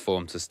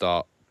platform to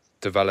start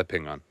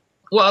developing on?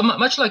 well,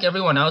 much like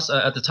everyone else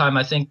at the time,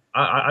 I think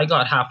I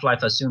got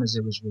Half-Life as soon as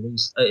it was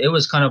released. It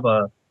was kind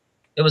of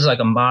it was like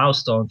a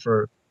milestone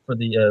for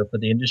the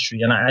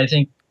industry, and I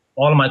think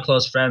all of my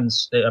close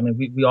friends, I mean,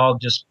 we all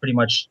just pretty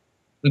much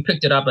we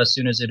picked it up as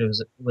soon as it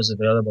was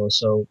available.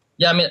 So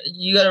yeah, I mean,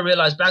 you got to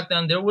realize back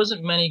then there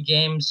wasn't many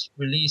games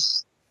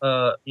released,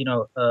 at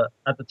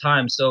the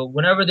time. So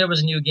whenever there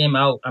was a new game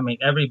out, I mean,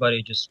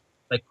 everybody just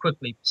like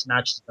quickly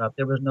snatched it up.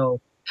 There was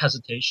no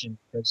hesitation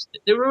because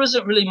there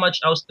wasn't really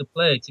much else to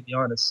play, to be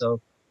honest. So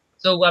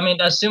I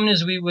mean, as soon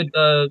as we would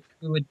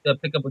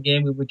pick up a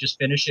game, we would just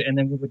finish it, and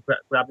then we would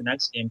grab the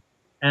next game.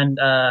 And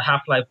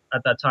Half-Life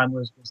at that time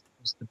was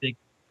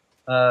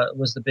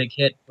the big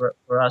hit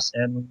for us,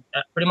 and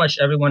pretty much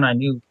everyone I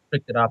knew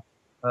picked it up.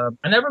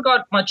 I never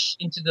got much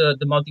into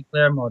the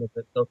multiplayer mode of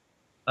it, though.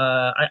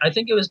 I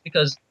think it was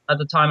because at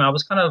the time I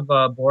was kind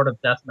of bored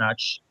of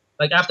deathmatch.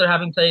 Like after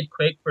having played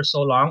Quake for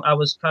so long, I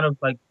was kind of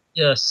like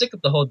sick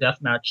of the whole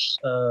deathmatch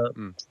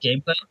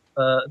gameplay.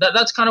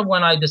 That's kind of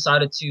when I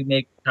decided to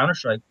make Counter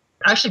Strike.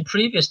 Actually,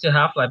 previous to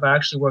Half-Life, I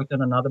actually worked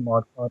on another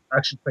mod called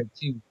actually Quake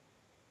 2,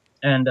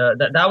 and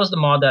that was the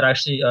mod that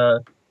actually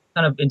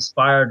kind of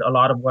inspired a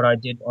lot of what I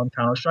did on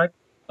Counter Strike.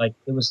 Like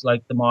it was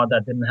like the mod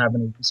that didn't have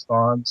any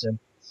respawns, and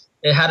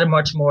it had a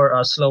much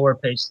more slower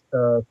paced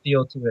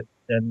feel to it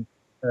than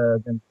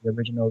the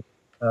original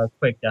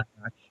Quake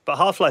Deathmatch. But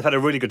Half-Life had a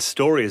really good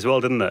story as well,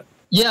 didn't it?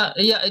 Yeah,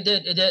 it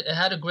did. It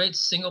had a great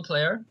single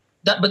player.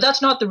 But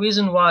that's not the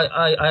reason why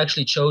I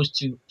actually chose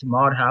to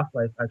mod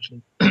Half-Life.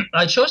 Actually,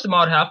 I chose to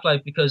mod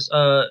Half-Life because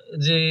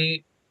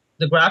the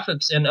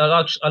graphics and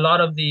a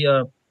lot of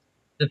the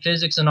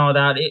physics and all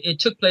that, it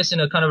took place in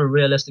a kind of a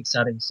realistic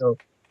setting. So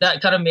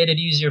that kind of made it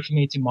easier for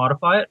me to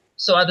modify it.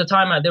 So at the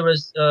time, there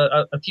was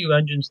a few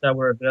engines that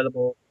were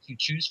available to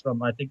choose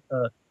from. I think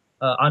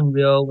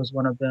Unreal was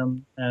one of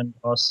them, and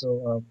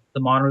also the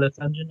Monolith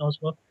engine as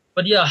well.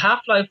 But yeah,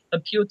 Half-Life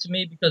appealed to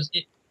me because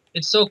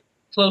it's so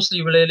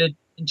closely related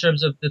in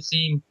terms of the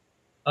theme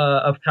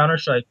of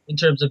Counter-Strike, in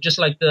terms of just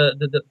like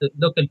the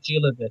look and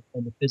feel of it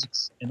and the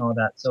physics and all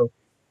that. So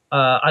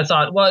I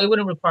thought, well, it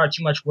wouldn't require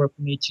too much work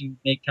for me to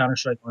make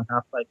Counter-Strike on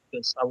Half-Life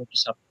because I would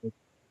just have to make,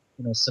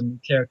 some new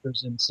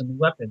characters and some new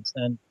weapons,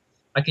 and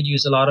I could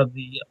use a lot of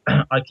the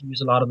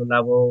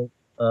level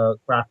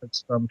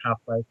graphics from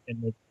Half-Life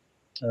and make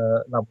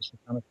levels for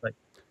Counter-Strike.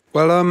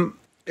 Well,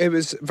 it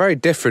was very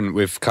different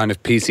with kind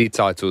of PC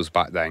titles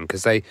back then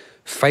because they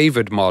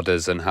favoured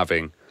modders and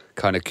having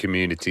kind of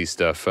community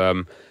stuff.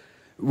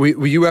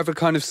 Were you ever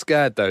kind of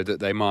scared, though, that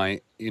they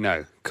might,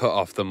 cut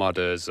off the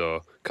modders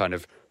or kind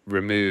of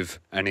remove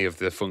any of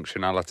the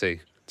functionality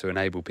to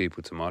enable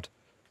people to mod?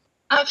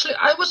 Actually,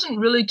 I wasn't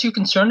really too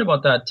concerned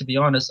about that, to be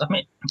honest. I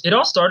mean, it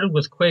all started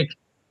with Quake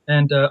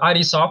and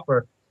ID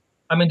Software.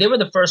 I mean, they were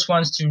the first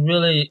ones to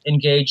really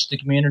engage the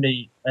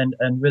community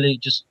and really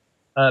just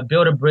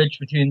build a bridge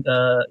between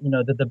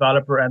the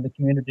developer and the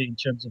community in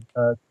terms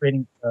of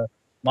creating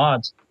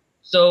mods.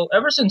 So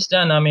ever since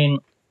then, I mean,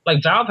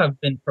 like Valve have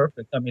been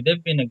perfect. I mean,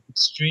 they've been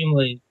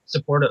extremely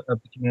supportive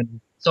of the community.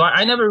 So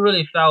I never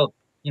really felt,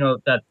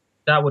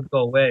 that would go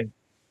away.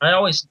 I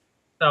always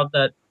felt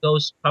that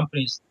those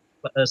companies,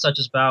 such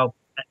as Valve,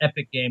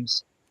 Epic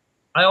Games,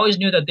 I always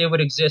knew that they would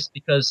exist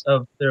because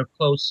of their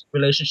close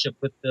relationship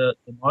with the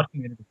mod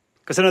community.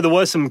 Because I know there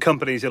were some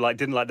companies who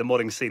didn't like the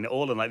modding scene at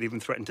all, and even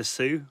threatened to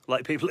sue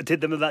people that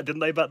did them and that, didn't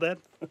they, back then?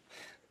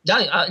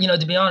 Yeah,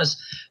 to be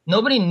honest,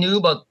 nobody knew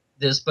about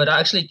this, but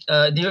actually,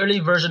 the early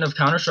version of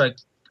Counter Strike,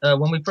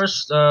 when we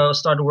first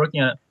started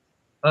working on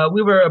it,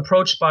 we were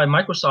approached by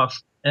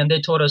Microsoft, and they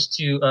told us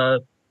to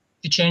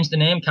change the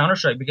name Counter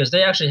Strike because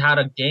they actually had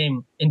a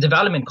game in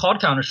development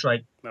called Counter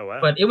Strike, Oh wow!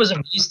 but it wasn't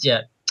released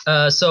yet.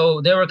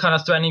 So they were kind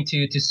of threatening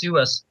to sue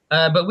us,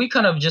 but we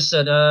kind of just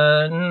said,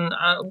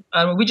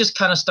 we just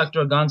kind of stuck to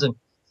our guns,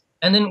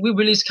 and then we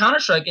released Counter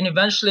Strike, and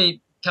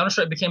eventually Counter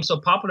Strike became so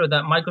popular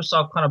that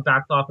Microsoft kind of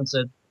backed off and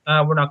said,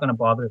 we're not going to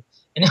bother.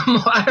 And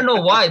I don't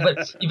know why,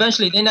 but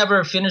eventually they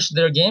never finished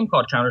their game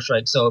called Counter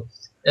Strike. So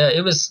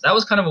that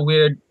was kind of a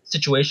weird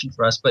situation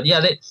for us. But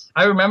yeah,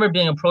 I remember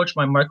being approached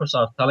by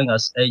Microsoft telling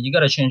us, "Hey, you got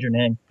to change your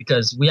name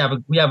because we have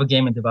a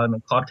game in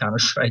development called Counter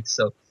Strike."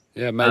 So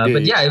yeah, maybe.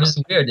 But yeah, it was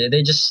weird.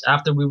 They just,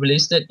 after we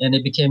released it and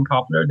it became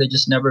popular, they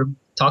just never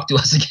talked to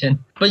us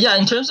again. But yeah,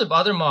 in terms of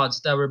other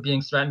mods that were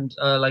being threatened,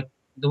 like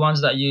the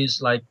ones that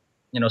use like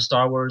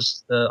Star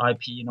Wars, the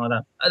IP and all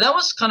that. That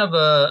was kind of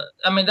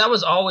that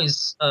was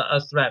always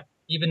a threat,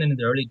 even in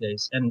the early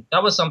days. And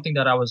that was something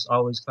that I was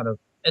always kind of,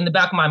 in the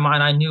back of my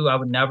mind, I knew I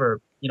would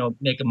never,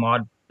 make a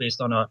mod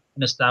based on an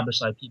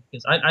established IP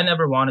because I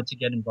never wanted to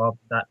get involved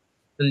with that,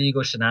 the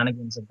legal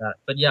shenanigans of that.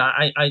 But yeah,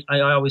 I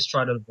always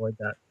try to avoid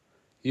that.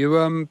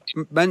 You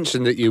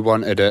mentioned that you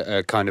wanted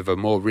a kind of a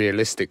more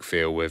realistic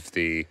feel with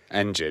the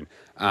engine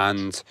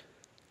and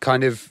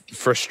kind of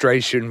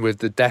frustration with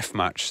the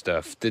deathmatch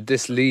stuff. Did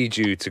this lead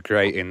you to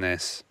creating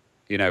this,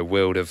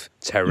 world of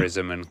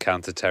terrorism and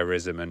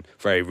counter-terrorism and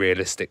very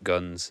realistic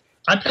guns?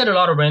 I played a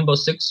lot of Rainbow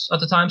Six at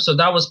the time, so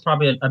that was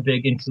probably a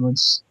big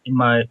influence in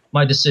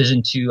my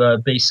decision to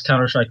base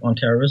Counter-Strike on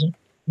terrorism.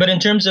 But in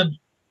terms of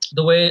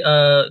the way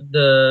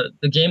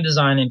the game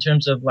design, in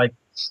terms of like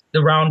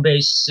the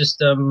round-based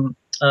system,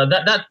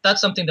 that's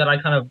something that I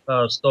kind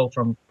of stole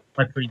from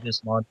my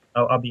previous mod.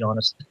 I'll be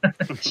honest.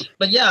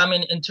 But yeah, I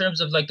mean, in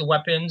terms of like the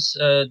weapons,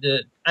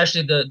 the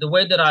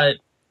way that I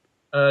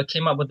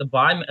came up with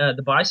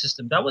the buy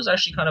system, that was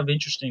actually kind of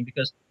interesting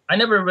because I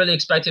never really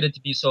expected it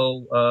to be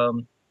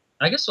so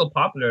I guess so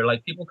popular.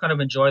 Like people kind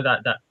of enjoy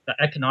that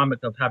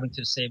economic of having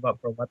to save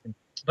up for a weapon.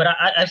 But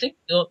I think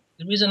the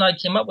reason I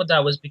came up with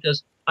that was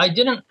because I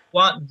didn't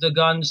want the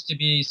guns to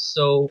be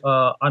so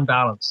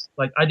unbalanced.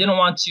 Like I didn't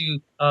want to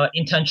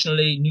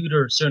intentionally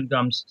neuter certain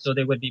guns so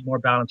they would be more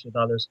balanced with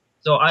others.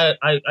 So I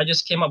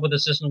just came up with a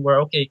system where,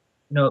 okay,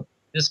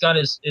 this gun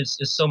is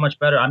so much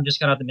better. I'm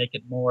just gonna have to make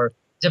it more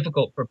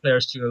difficult for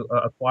players to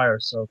acquire.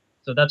 So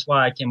that's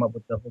why I came up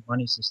with the whole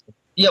money system.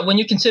 Yeah, when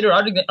you consider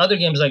other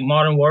games like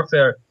Modern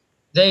Warfare,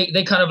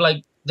 they kind of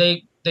like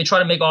they try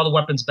to make all the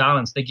weapons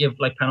balanced. They give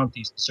like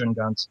penalties to certain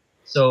guns.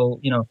 So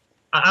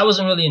I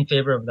wasn't really in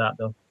favor of that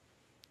though.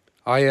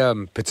 I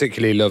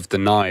particularly loved the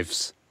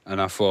knives,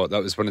 and I thought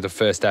that was one of the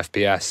first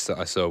FPS that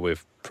I saw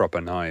with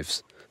proper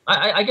knives.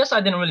 I guess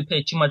I didn't really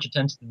pay too much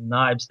attention to the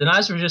knives. The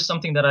knives were just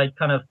something that I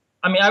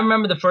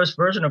remember the first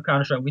version of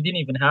Counter-Strike, we didn't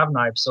even have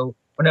knives. So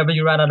whenever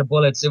you ran out of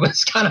bullets, it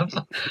was kind of,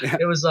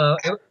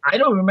 I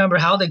don't remember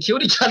how they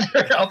killed each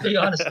other, I'll be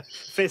honest.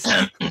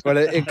 Well,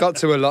 it got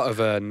to a lot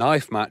of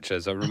knife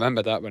matches. I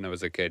remember that when I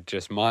was a kid,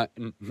 just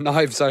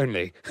knives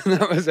only.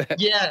 That was it.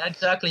 Yeah,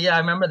 exactly. Yeah, I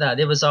remember that.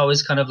 It was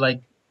always kind of like,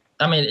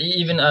 I mean,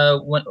 even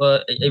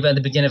even at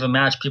the beginning of a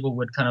match, people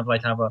would kind of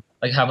like have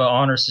an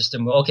honor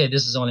system. Okay,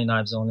 this is only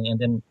knives only, and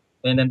then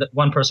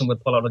one person would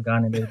pull out a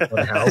gun and they would go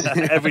to hell.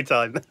 Every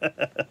time.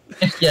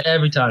 Yeah,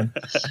 every time.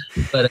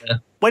 But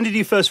when did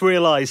you first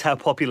realise how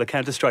popular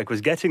Counter-Strike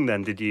was getting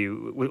then?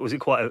 Was it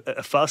quite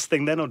a fast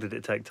thing then, or did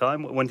it take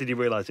time? When did you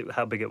realise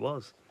how big it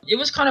was? It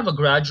was kind of a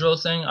gradual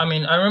thing. I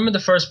mean, I remember the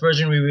first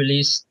version we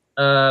released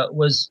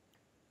was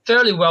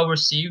fairly well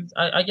received,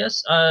 I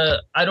guess.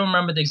 I don't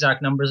remember the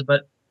exact numbers,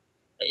 but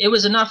it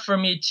was enough for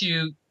me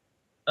to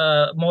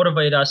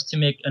motivate us to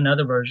make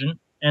another version.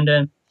 And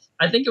then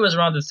I think it was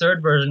around the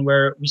third version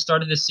where we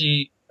started to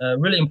see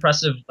really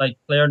impressive like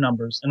player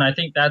numbers. And I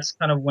think that's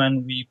kind of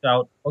when we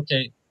felt,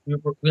 okay,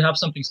 we have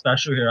something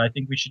special here. I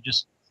think we should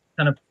just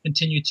kind of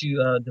continue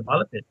to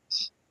develop it.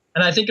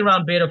 And I think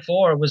around Beta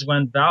 4 was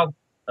when Valve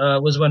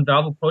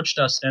approached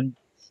us. And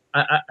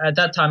at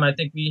that time, I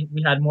think we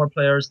had more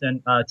players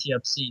than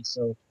TFC.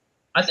 So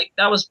I think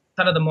that was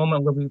kind of the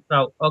moment where we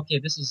felt, okay,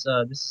 this is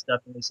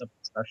definitely something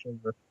special.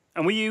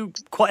 And were you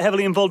quite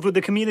heavily involved with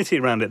the community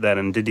around it then,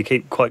 and did you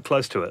keep quite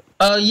close to it?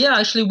 Yeah,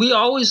 actually, we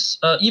always,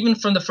 even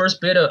from the first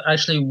beta,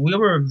 actually, we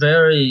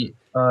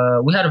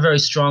had a very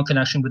strong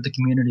connection with the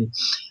community,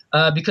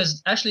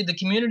 because actually the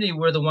community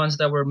were the ones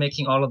that were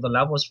making all of the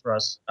levels for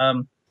us.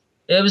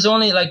 It was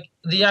only like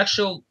the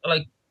actual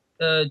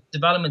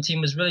development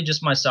team was really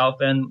just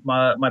myself and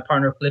my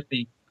partner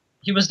Clippy.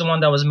 He was the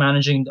one that was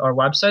managing our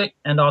website,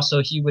 and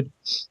also he would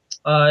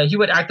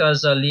act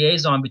as a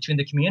liaison between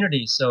the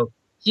community. So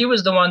he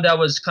was the one that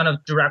was kind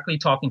of directly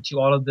talking to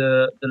all of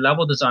the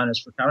level designers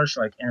for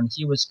Counter-Strike, and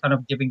he was kind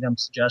of giving them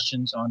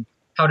suggestions on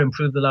how to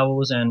improve the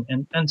levels and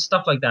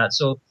stuff like that.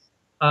 So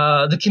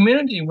the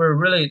community were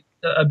really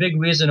a big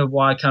reason of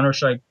why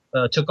Counter-Strike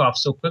took off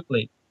so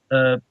quickly.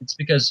 It's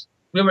because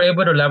we were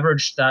able to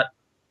leverage that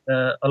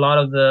a lot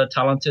of the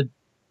talented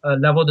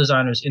level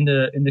designers in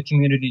the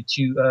community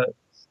to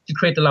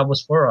create the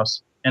levels for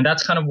us. And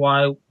that's kind of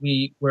why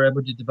we were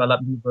able to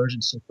develop new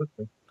versions so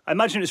quickly. I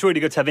imagine it's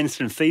really good to have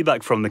instant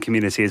feedback from the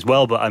community as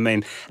well, but I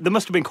mean, there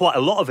must have been quite a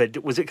lot of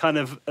it. Was it kind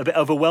of a bit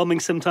overwhelming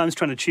sometimes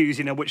trying to choose,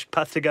 which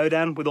path to go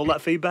down with all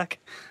that feedback?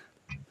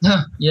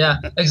 Yeah,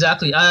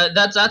 exactly.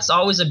 That's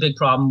always a big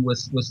problem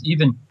with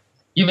even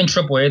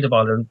AAA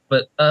developers.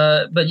 But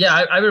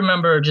yeah, I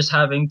remember just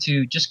having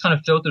to just kind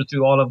of filter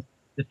through all of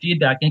the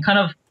feedback and kind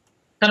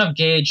of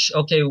gauge,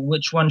 okay,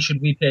 which one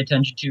should we pay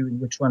attention to and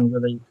which one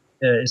really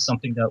is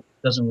something that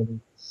doesn't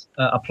really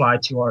apply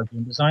to our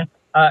game design.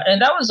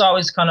 And that was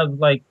always kind of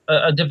like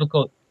a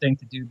difficult thing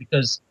to do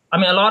because, I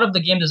mean, a lot of the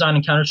game design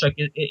in Counter Strike,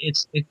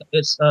 it's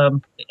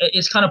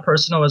kind of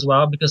personal as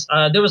well because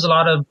there was a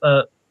lot of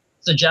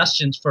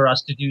suggestions for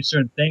us to do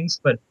certain things,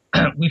 but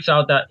we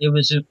felt that it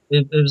was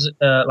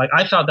like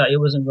I felt that it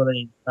wasn't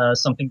really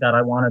something that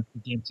I wanted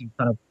the game to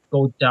kind of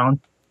go down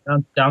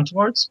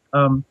towards.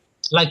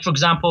 Like for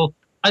example,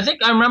 I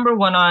think I remember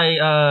when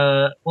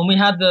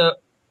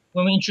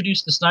we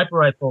introduced the sniper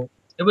rifle.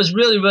 It was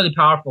really, really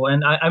powerful.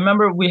 And I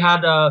remember we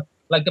had,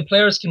 like the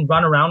players can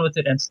run around with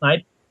it and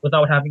snipe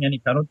without having any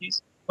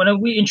penalties. When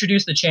we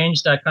introduced the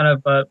change that kind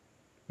of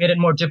made it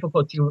more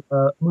difficult to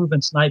move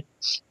and snipe,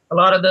 a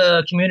lot of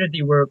the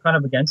community were kind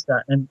of against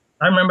that. And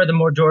I remember the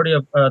majority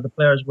of the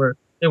players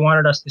they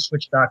wanted us to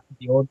switch back to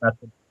the old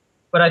method.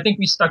 But I think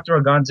we stuck to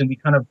our guns and we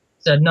kind of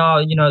said,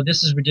 no,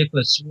 this is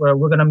ridiculous. We're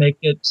going to make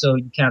it so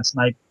you can't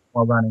snipe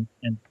while running.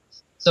 And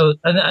so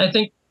I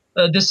think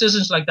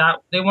decisions like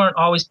that, they weren't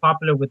always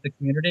popular with the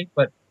community,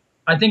 but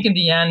I think in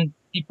the end,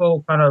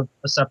 people kind of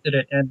accepted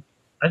it, and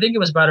I think it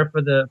was better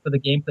for the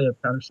gameplay of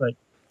Counter-Strike.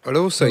 But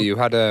also, you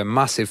had a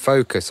massive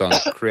focus on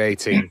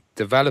creating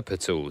developer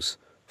tools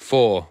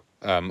for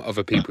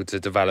other people to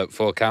develop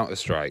for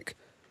Counter-Strike.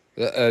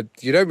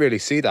 You don't really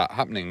see that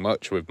happening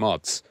much with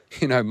mods.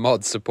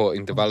 Mods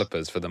supporting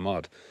developers for the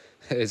mod.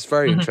 It's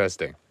very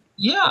interesting.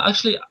 Yeah,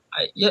 actually,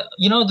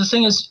 the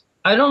thing is,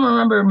 I don't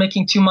remember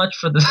making too much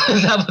for the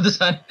level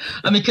design.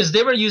 I mean, because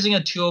they were using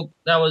a tool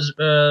that was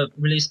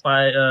released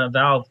by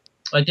Valve.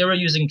 Like they were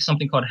using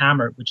something called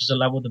Hammer, which is a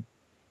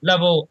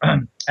level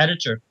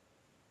editor.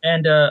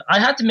 And I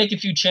had to make a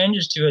few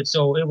changes to it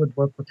so it would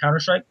work for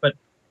Counter-Strike, but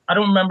I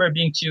don't remember it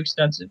being too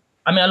extensive.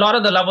 I mean, a lot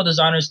of the level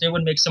designers, they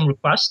would make some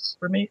requests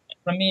from me,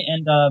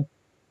 and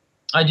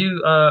I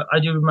do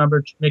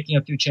remember making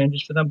a few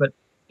changes for them, but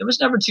it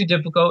was never too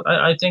difficult.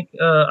 I think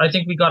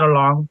we got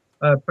along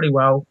pretty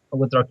well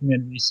with our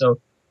community. So,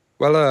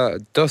 well,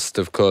 Dust,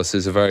 of course,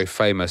 is a very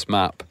famous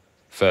map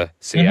for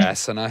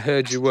CS, and I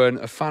heard you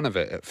weren't a fan of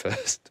it at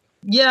first.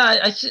 Yeah,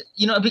 I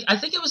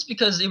think it was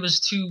because it was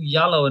too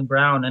yellow and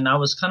brown, and I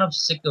was kind of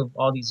sick of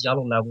all these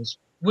yellow levels.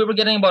 We were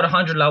getting about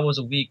 100 levels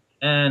a week,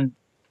 and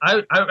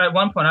I at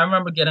one point I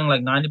remember getting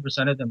like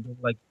 90% of them were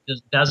like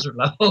just desert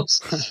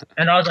levels,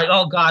 and I was like,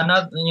 oh god,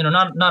 not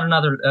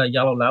another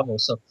yellow level.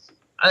 So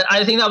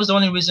I think that was the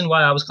only reason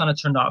why I was kind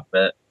of turned off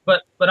it.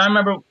 But I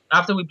remember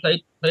after we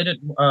played it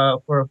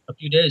for a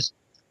few days,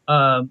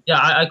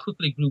 I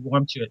quickly grew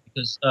warm to it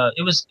because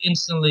it was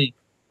instantly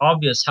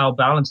obvious how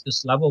balanced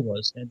this level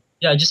was, and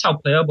just how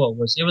playable it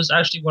was. It was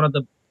actually one of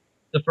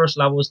the first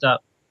levels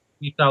that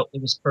we felt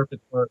it was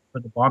perfect for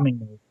the bombing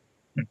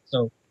mode.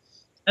 So,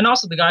 and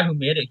also the guy who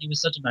made it, he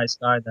was such a nice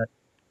guy that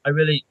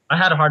I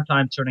had a hard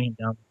time turning him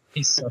down.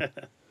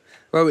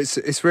 Well,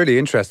 it's really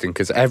interesting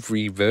because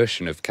every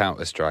version of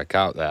Counter-Strike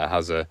out there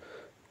has a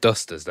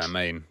Dust as their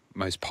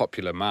most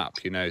popular map,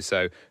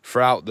 so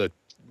throughout the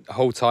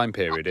whole time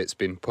period it's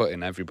been put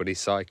in everybody's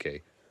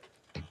psyche.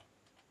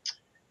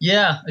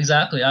 Yeah,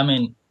 exactly. I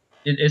mean,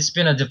 it's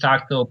been a de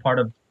facto part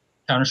of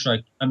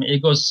Counter-Strike. I mean,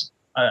 it goes,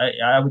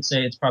 I would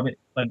say it's probably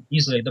like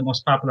easily the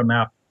most popular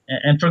map,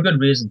 and for good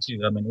reason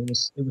too. I mean, it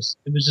was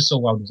just so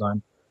well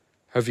designed.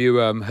 Have you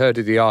heard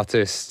of the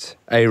artist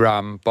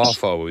Aram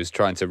Barfo, who's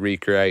trying to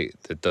recreate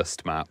the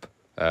Dust map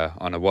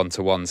on a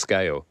 1-to-1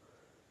 scale?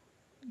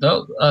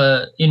 No,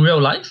 in real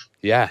life?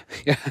 Yeah,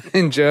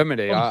 in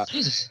Germany.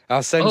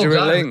 I'll send you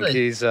a link.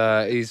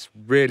 Really? He's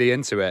really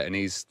into it, and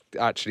he's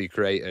actually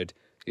created,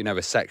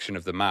 a section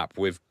of the map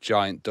with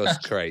giant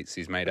dust crates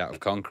he's made out of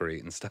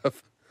concrete and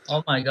stuff.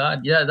 Oh my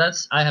god, yeah,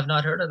 I have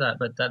not heard of that,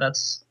 but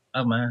that's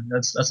oh man,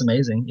 that's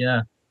amazing.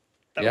 Yeah.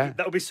 That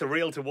would be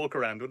surreal to walk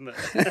around, wouldn't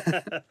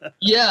it?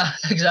 Yeah,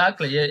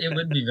 exactly. It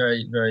would be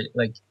very, very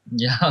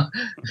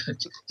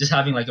just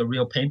having like a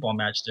real paintball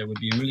match there would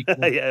be really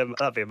cool. Yeah,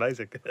 that'd be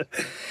amazing.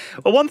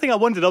 Well, one thing I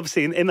wondered,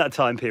 obviously, in that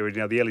time period,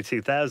 the early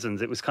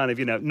 2000s, it was kind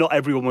of, not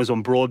everyone was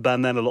on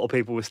broadband then. A lot of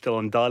people were still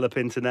on dial-up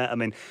internet. I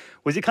mean,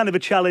 was it kind of a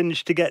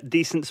challenge to get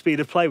decent speed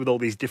of play with all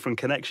these different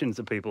connections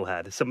that people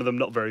had? Some of them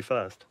not very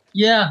fast.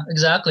 Yeah,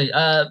 exactly.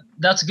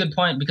 That's a good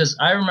point because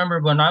I remember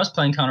when I was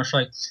playing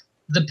Counter-Strike,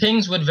 the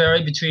pings would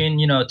vary between,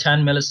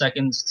 10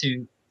 milliseconds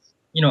to,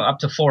 up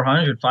to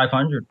 400,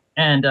 500.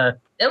 And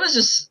it was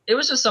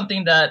just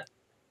something that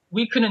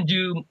we couldn't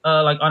do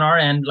like on our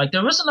end. Like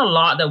there wasn't a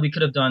lot that we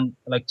could have done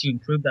like to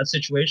improve that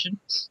situation.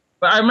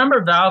 But I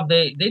remember Valve,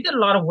 they did a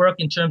lot of work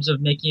in terms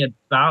of making it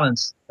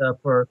balanced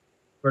for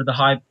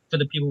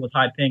the people with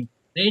high ping.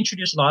 They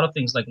introduced a lot of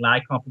things like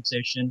lag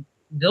compensation.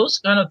 Those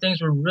kind of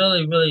things were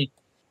really, really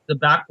the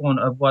backbone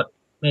of what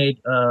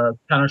made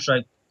Counter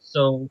Strike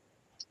so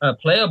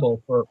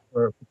playable for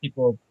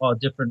people of all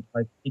different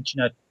like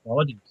internet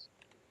qualities.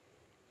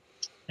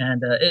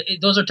 And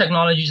those are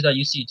technologies that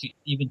you see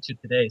even to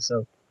today.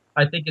 So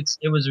I think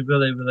it was a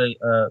really, really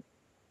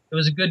it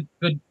was a good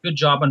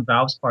job on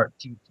Valve's part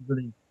to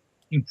really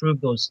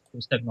improve those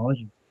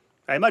technologies.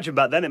 I imagine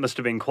back then it must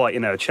have been quite,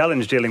 a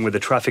challenge dealing with the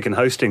traffic and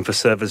hosting for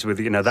servers with,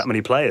 that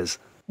many players.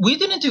 We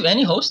didn't do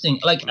any hosting.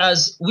 Like,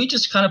 as we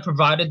just kind of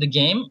provided the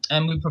game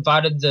and we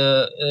provided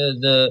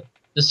the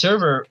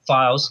server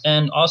files,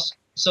 and also,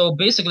 so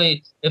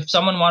basically, if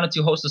someone wanted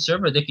to host a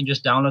server, they can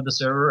just download the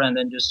server and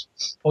then just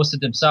host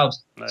it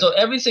themselves. Right. So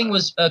everything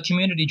was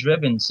community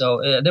driven.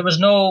 So there was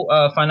no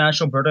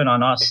financial burden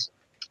on us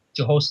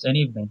to host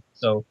anything.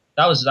 So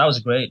that was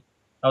great.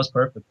 That was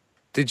perfect.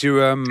 Did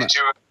you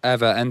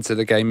ever enter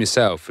the game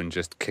yourself and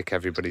just kick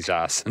everybody's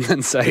ass and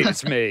then say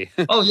it's me?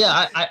 Oh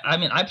yeah, I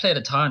mean I played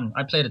a ton.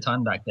 I played a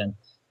ton back then.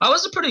 I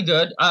was pretty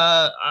good.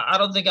 I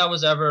don't think I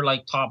was ever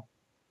like top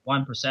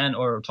 1%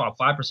 or top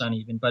 5%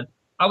 even, but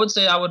I would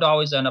say I would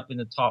always end up in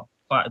the top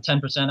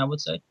 10%. I would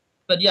say.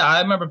 But yeah,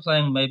 I remember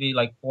playing maybe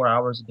like 4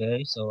 hours a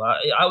day, so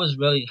I was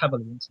really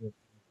heavily into it.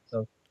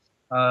 So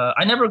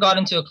I never got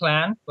into a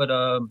clan, but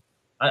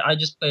I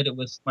just played it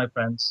with my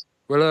friends.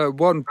 Well,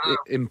 one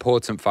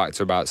important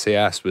factor about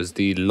CS was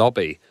the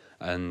lobby,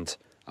 and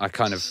I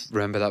kind of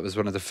remember that was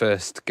one of the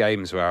first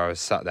games where I was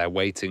sat there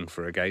waiting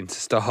for a game to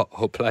start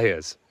or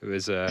players. It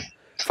was a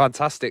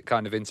fantastic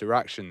kind of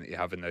interaction that you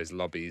have in those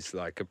lobbies,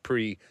 like a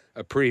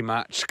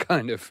pre-match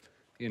kind of,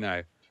 getting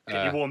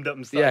you warmed up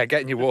and stuff. Yeah,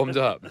 getting you warmed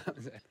up.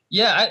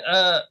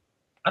 Yeah,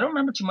 I don't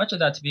remember too much of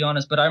that, to be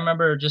honest, but I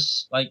remember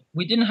just like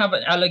we didn't have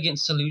an elegant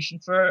solution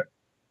for it,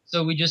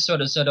 so we just sort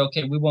of said,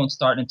 okay, we won't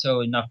start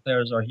until enough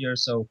players are here.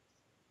 So.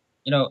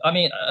 I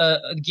mean,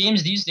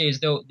 games these days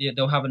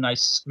they'll have a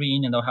nice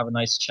screen and they'll have a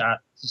nice chat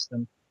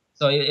system,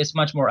 so it's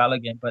much more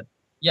elegant. But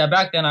yeah,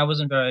 back then I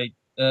wasn't very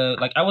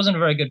I wasn't a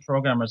very good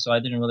programmer, so I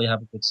didn't really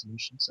have a good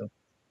solution.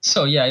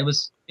 So yeah, it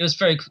was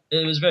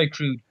very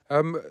crude.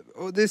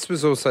 This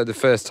was also the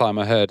first time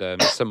I heard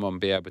someone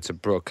be able to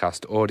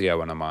broadcast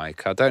audio on a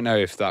mic. I don't know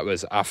if that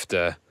was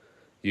after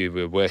you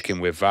were working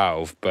with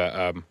Valve,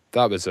 but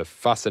that was a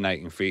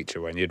fascinating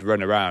feature when you'd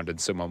run around and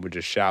someone would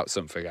just shout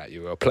something at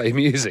you or play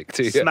music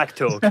to you. Smack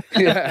talk.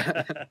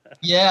 Yeah.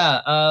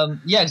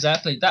 Yeah,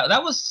 exactly.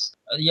 That was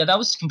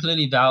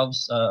completely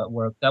Valve's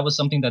work. That was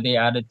something that they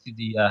added to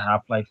the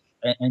Half-Life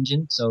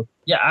engine. So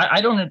yeah, I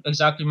don't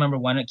exactly remember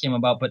when it came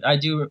about, but I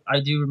do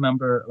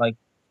remember like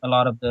a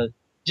lot of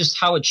just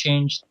how it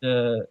changed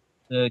the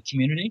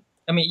community.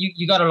 I mean,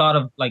 you got a lot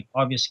of like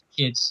obvious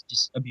kids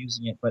just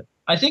abusing it, but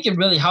I think it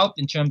really helped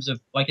in terms of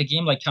like a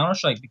game like Counter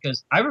Strike,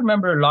 because I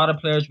remember a lot of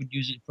players would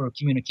use it for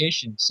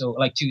communication, so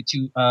like to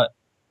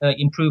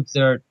improve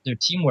their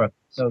teamwork.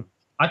 So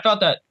I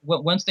thought that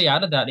once they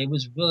added that, it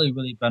was really,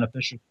 really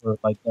beneficial for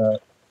like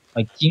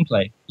team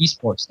play,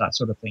 esports, that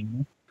sort of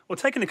thing. Well,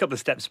 taking a couple of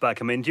steps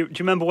back, I mean, do you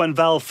remember when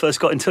Valve first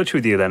got in touch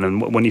with you then,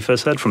 and when you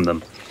first heard from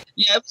them?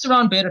 Yeah, it was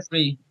around Beta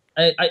 3.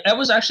 I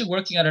was actually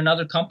working at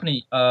another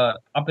company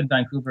up in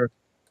Vancouver.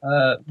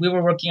 We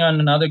were working on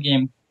another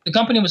game. The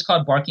company was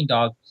called Barking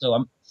Dog,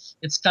 so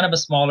it's kind of a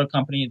smaller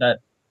company that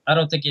I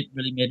don't think it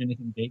really made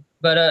anything big.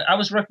 But I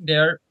was working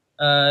there,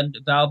 and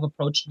Valve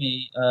approached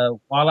me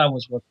while I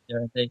was working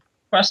there. They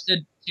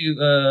requested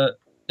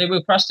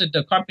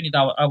the company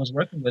that I was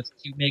working with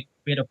to make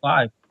Beta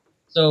 5.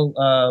 So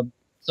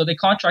they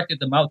contracted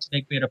them out to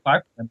make Beta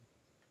 5 for them.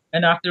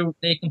 And after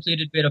they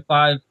completed Beta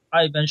 5,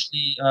 I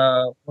eventually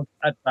worked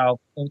at Valve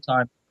full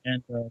time,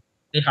 and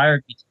they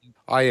hired me to do.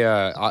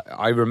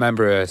 I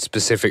remember a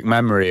specific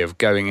memory of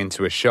going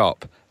into a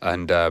shop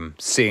and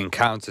seeing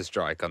Counter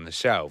Strike on the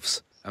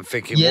shelves and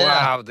thinking,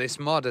 "Wow, this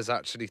mod has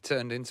actually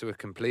turned into a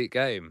complete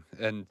game."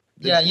 And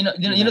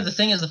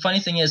the funny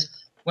thing is,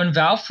 when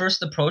Valve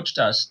first approached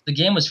us, the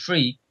game was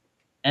free,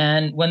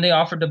 and when they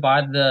offered to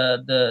buy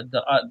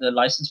the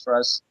license for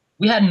us,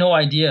 we had no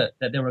idea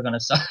that they were going to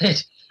sell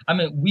it. I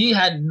mean, we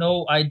had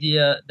no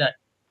idea that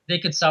they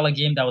could sell a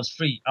game that was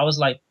free. I was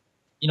like,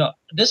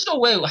 there's no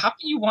way. How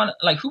can you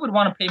who would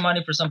want to pay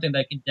money for something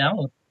that can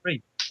download for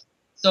free?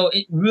 So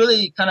it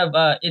really kind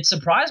of, it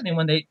surprised me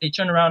when they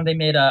turned around, they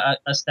made a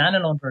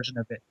standalone version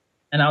of it.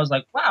 And I was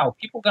like, wow,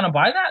 people going to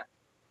buy that?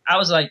 I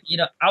was like,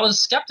 I was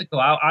skeptical.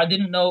 I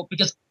didn't know,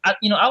 because, I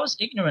was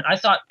ignorant. I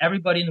thought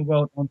everybody in the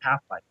world owned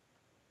Half-Life.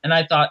 And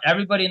I thought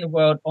everybody in the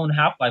world owned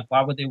Half-Life.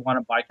 Why would they want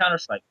to buy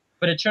Counter-Strike?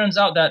 But it turns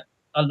out that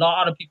a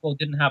lot of people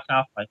didn't have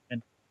Half-Life,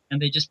 and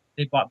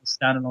they bought the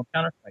standalone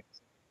Counter-Strike.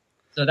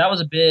 So that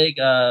was a big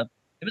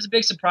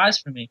surprise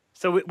for me.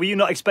 So were you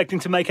not expecting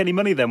to make any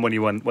money then when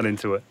you went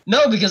into it?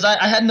 No, because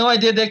I had no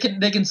idea they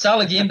can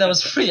sell a game that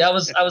was free. I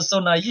was so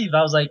naive.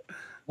 I was like,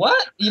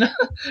 what?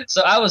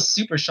 So I was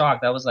super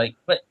shocked. I was like,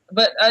 but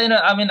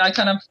I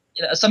kind of,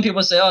 some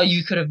people say, oh,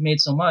 you could have made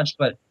so much,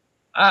 but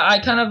I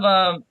kind of,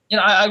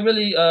 I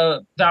really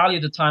value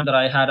the time that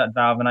I had at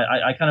Valve, and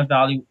I kind of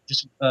value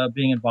just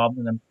being involved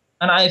in them.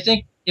 And I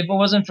think if it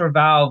wasn't for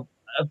Valve,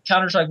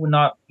 Counter Strike would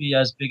not be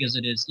as big as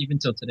it is even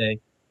till today,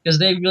 because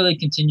they really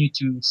continue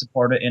to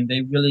support it, and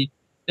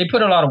they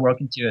put a lot of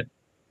work into it.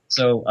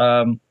 So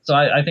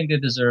I think they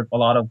deserve a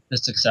lot of the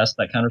success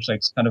that Counter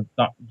Strike's kind of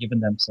not given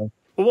them. So.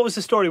 Well, what was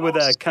the story with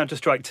Counter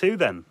Strike 2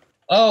 then?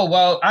 Oh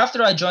well,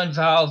 after I joined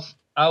Valve,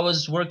 I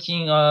was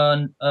working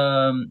on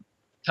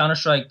Counter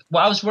Strike.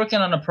 Well, I was working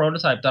on a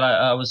prototype that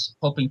I was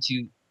hoping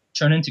to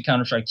turn into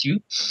Counter Strike 2,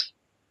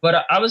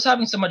 but I was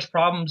having so much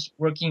problems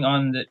working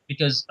on it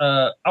because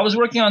I was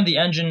working on the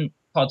engine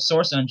called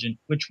Source Engine,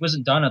 which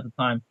wasn't done at the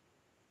time.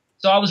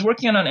 So I was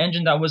working on an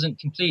engine that wasn't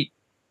complete,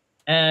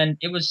 and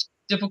it was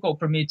difficult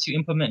for me to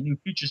implement new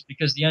features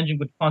because the engine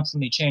would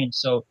constantly change.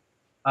 So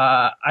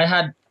I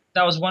had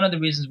that was one of the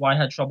reasons why I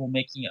had trouble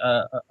making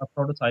a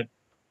prototype.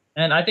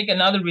 And I think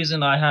another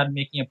reason I had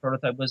making a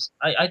prototype was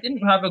I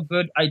didn't have a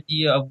good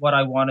idea of what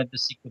I wanted the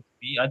sequel to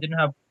be. I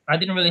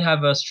didn't really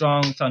have a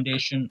strong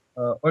foundation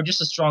or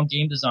just a strong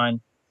game design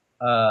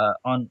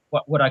on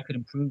what I could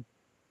improve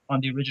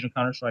on the original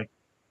Counter Strike.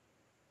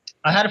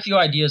 I had a few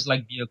ideas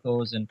like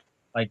vehicles and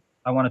like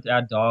I wanted to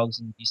add dogs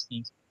and these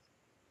things,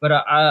 but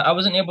I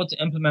wasn't able to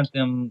implement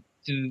them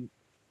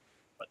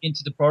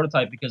into the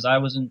prototype because I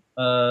wasn't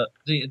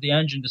the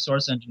engine, the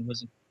source engine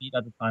wasn't complete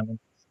at the time, and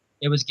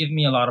it was giving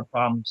me a lot of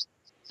problems.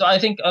 So I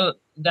think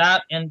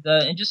that and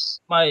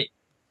just my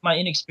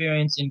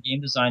inexperience in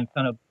game design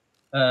kind of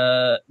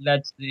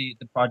led to the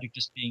project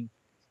just being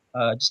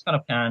just kind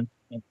of canned,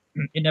 and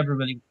it never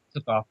really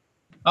took off.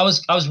 I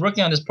was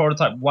working on this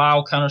prototype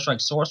while Counter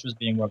Strike Source was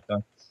being worked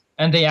on,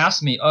 and they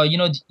asked me, do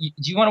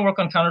you want to work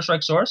on Counter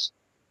Strike Source?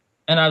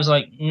 And I was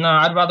like, no,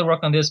 I'd rather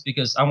work on this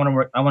because I want to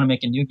work. I want to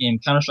make a new game.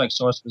 Counter Strike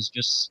Source was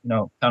just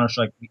Counter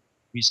Strike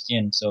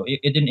reskin, so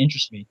it didn't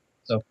interest me.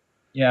 So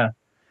yeah.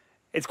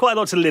 It's quite a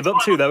lot to live up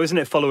to, though, isn't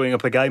it? Following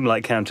up a game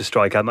like Counter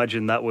Strike, I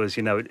imagine that was,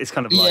 it's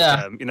kind of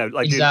like,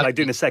 exactly. like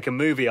doing a second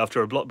movie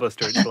after a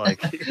blockbuster. It's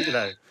like,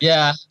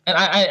 Yeah, and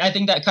I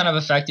think that kind of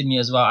affected me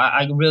as well.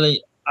 I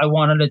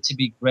wanted it to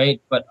be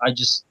great, but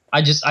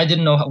I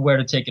didn't know where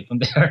to take it from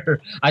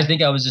there. I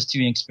think I was just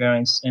too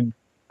inexperienced, and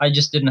I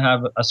just didn't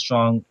have a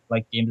strong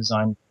game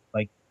design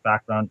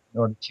background in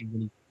order to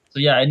really. So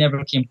yeah, it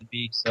never came to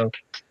be. So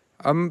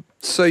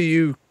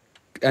you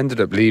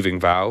ended up leaving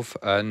Valve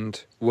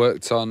and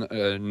worked on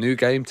a new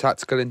game,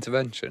 Tactical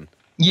Intervention.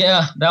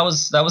 Yeah, that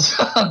was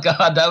oh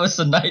god, that was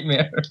a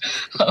nightmare.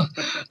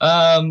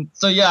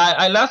 So yeah,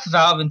 I left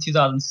Valve in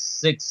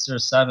 2006 or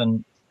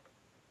 7.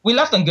 We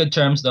left on good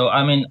terms though.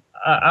 I mean,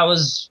 it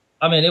was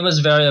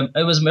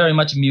very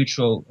much a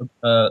mutual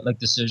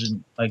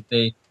decision. Like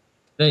they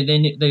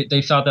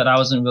felt that I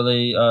wasn't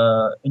really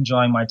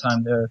enjoying my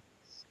time there,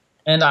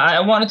 and I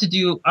wanted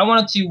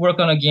to work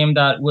on a game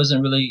that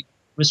wasn't really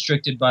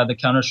restricted by the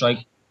Counter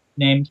Strike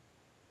name,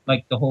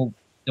 like the whole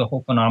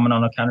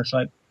phenomenon of Counter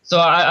Strike. So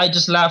I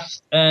just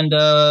left, and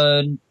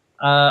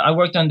I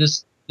worked on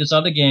this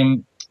other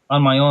game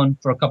on my own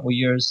for a couple of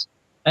years,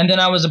 and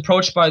then I was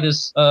approached by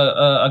this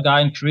a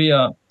guy in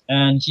Korea,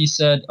 and he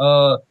said,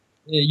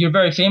 "You're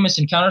very famous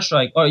in Counter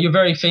Strike, or you're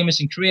very famous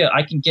in Korea.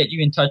 I can get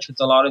you in touch with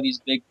a lot of these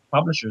big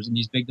publishers and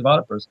these big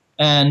developers."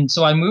 And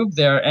so I moved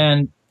there,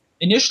 and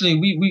initially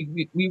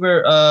we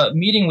were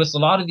meeting with a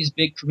lot of these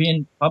big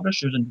Korean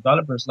publishers and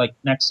developers like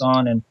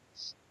Nexon and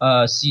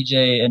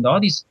CJ and all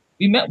these.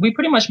 We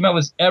pretty much met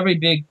with every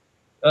big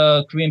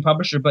Korean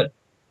publisher, but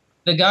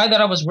the guy that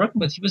I was working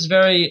with, he was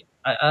very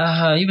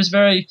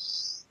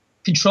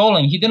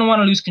controlling. He didn't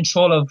want to lose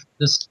control of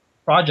this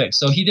project,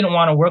 so he didn't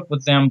want to work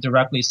with them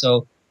directly.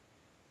 So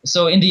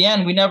in the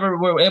end, we never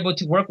were able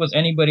to work with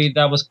anybody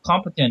that was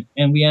competent,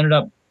 and we ended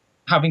up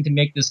having to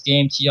make this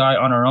game TI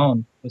on our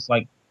own with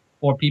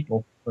 4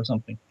 people or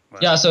something. Wow.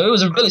 Yeah, so it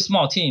was a really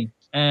small team,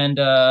 and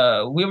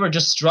we were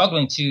just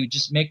struggling to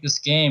just make this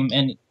game.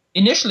 And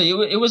initially,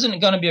 it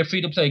wasn't going to be a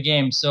free-to-play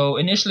game. So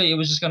initially, it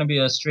was just going to be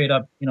a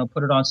straight-up,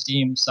 put it on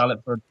Steam, sell it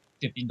for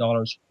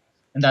 $15,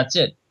 and that's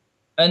it.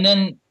 And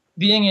then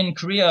being in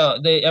Korea,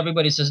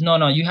 everybody says,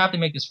 no, you have to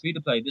make this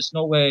free-to-play. There's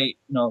no way,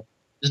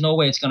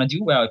 it's going to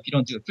do well if you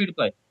don't do it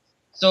free-to-play.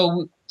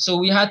 So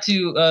we had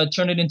to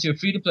turn it into a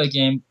free-to-play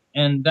game,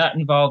 and that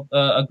involved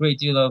a great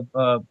deal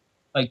of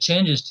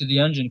changes to the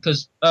engine,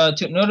 because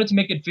in order to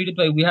make it free to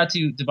play, we had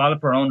to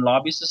develop our own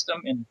lobby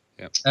system and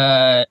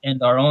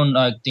our own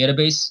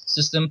database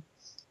system.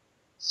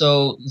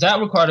 So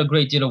that required a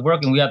great deal of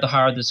work, and we had to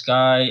hire this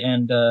guy,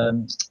 and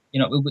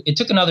it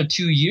took another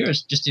 2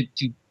 years just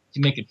to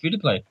make it free to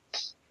play.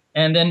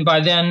 And then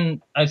by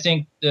then, I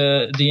think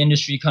the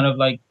industry kind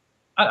of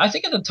I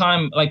think at the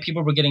time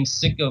people were getting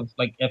sick of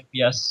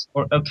FPS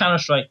or Counter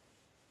Strike.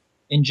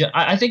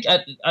 I think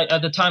at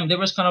the time there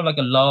was kind of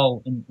a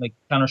lull in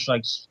Counter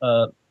Strike's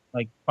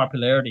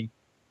popularity,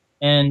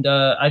 and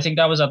I think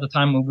that was at the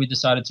time when we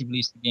decided to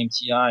release the game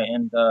TI,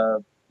 and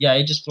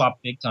it just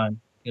flopped big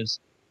time because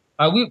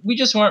we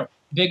just weren't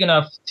big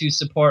enough to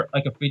support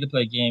a free to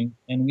play game,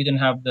 and we didn't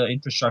have the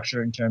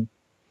infrastructure in terms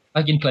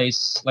like in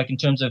place, like in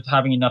terms of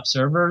having enough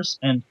servers,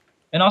 and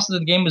also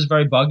the game was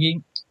very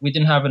buggy. We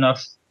didn't have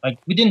enough, like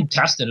we didn't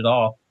test it at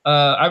all.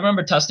 I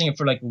remember testing it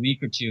for like a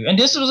week or two, and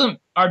this wasn't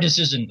our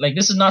decision. Like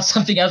this is not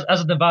something as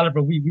a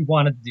developer we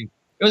wanted to do.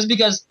 It was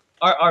because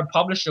our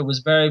publisher was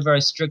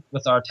very strict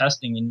with our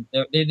testing, and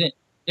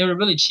they were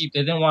really cheap.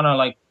 They didn't want to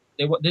like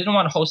they didn't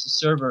want to host a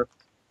server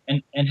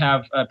and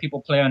have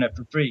people play on it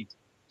for free.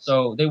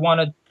 So they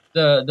wanted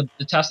the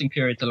testing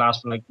period to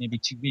last for like maybe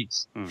 2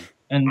 weeks.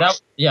 And that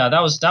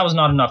was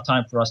not enough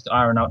time for us to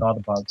iron out all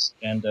the bugs.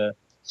 And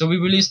so we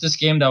released this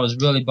game that was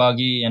really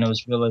buggy, and it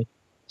was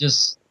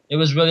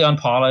really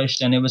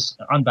unpolished, and it was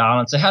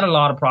unbalanced. It had a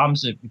lot of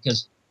problems with it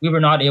because we were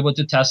not able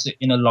to test it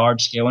in a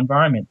large scale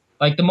environment.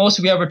 Like the most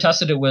we ever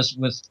tested it was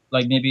with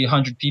like maybe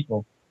 100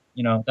 people.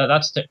 You know,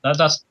 that's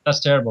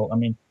terrible. I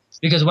mean,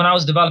 because when I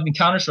was developing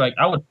Counter Strike,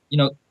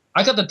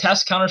 I got to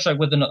test Counter Strike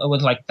with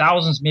like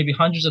thousands, maybe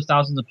hundreds of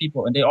thousands of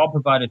people, and they all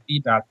provided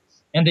feedback,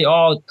 and they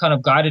all kind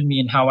of guided me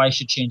in how I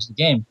should change the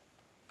game.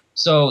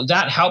 So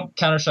that helped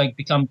Counter Strike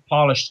become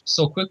polished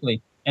so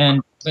quickly.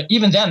 But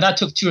even then, that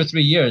took 2 or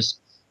 3 years.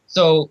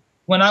 So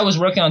when I was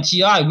working on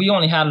TI, we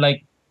only had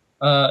like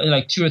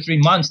 2 or 3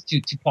 months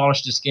to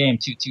polish this game,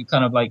 to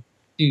kind of like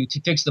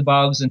to fix the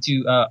bugs and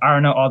to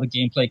iron out all the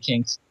gameplay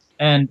kinks.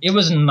 And it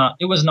was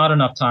not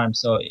enough time.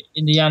 So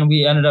in the end,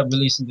 we ended up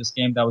releasing this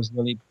game that was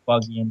really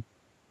buggy and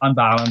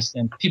unbalanced,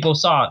 and people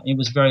saw it. It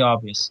was very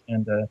obvious,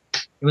 and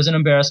it was an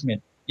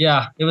embarrassment.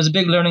 Yeah, it was a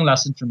big learning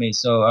lesson for me.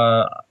 So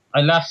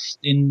I left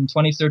in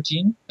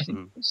 2013, I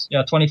think.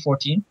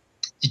 2014,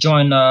 to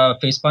join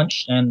Face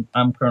Punch, and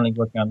I'm currently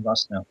working on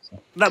Rust now. So.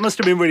 That must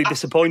have been really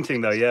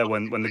disappointing, though. Yeah,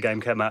 when the game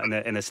came out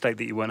in a state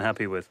that you weren't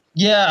happy with.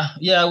 Yeah,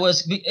 it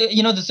was.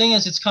 You know, the thing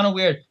is, it's kind of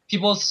weird.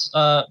 People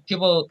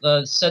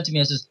said to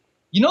me,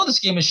 this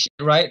game is shit,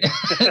 right?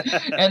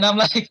 And I'm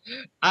like,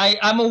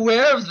 I'm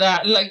aware of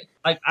that. Like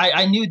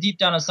I knew deep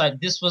down inside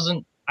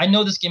I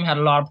know this game had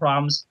a lot of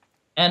problems,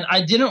 and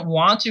I didn't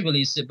want to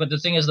release it. But the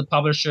thing is, the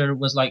publisher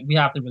was like, we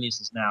have to release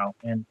this now.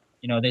 And,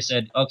 they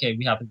said, okay,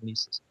 we have to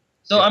release this.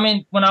 So, I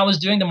mean, when I was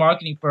doing the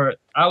marketing for it,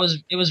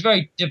 it was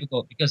very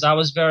difficult because I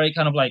was very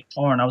kind of like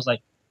torn. I was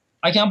like,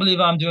 I can't believe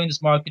I'm doing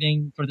this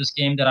marketing for this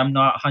game that I'm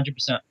not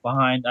 100%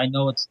 behind. I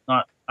know it's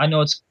not, I know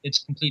it's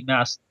complete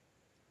mess.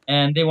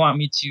 And they want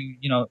me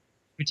to,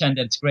 pretend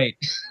that it's great.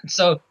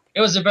 So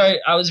it was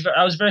I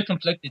was very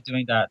conflicted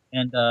doing that.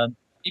 And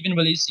even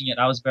releasing it,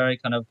 I was very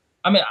kind of,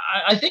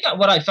 I think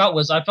what I felt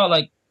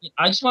like,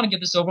 I just want to get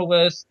this over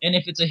with. And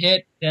if it's a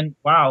hit, then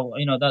wow,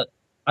 that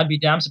I'd be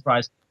damn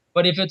surprised.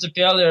 But if it's a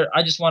failure,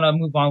 I just want to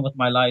move on with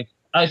my life.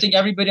 I think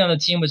everybody on the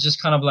team was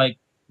just kind of like,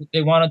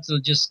 they wanted to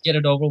just get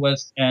it over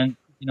with and,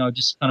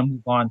 just kind of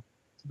move on.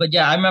 But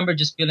yeah, I remember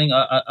just feeling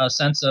a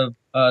sense of,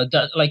 I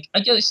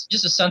guess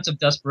just a sense of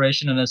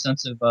desperation and a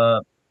sense of,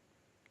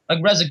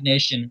 like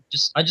resignation.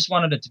 I just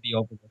wanted it to be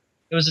over with.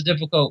 It was a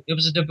difficult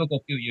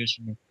few years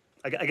for me.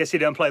 I guess you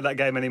don't play that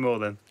game anymore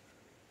then.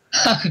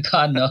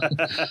 God, no.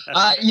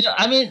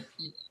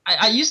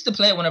 I used to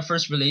play it when it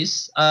first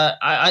released.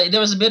 There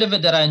was a bit of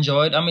it that I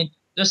enjoyed. I mean,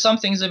 there's some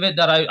things of it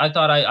that I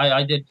thought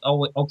I did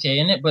okay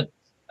in it, but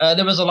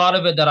there was a lot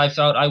of it that I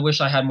felt I wish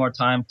I had more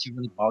time to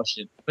really polish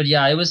it. But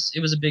yeah, it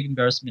was a big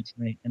embarrassment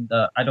for me, and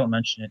I don't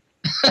mention it.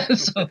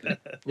 So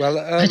well,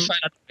 I try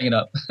not to bring it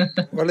up.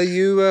 Well, are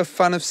you a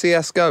fan of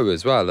CS:GO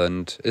as well?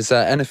 And is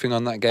there anything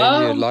on that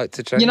game you'd like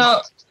to change?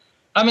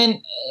 I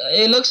mean,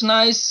 it looks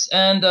nice,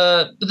 and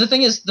but the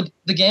thing is, the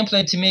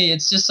gameplay to me,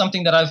 it's just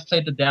something that I've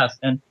played to death.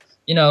 And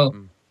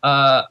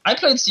I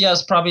played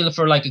CS probably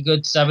for like a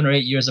good 7 or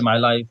 8 years of my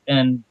life,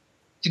 and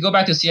to go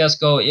back to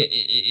CS:GO,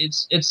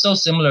 it's so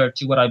similar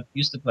to what I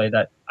used to play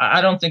that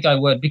I don't think I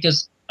would,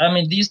 because I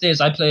mean these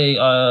days I play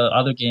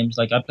other games,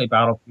 like I play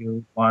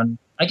Battlefield 1.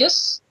 I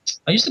guess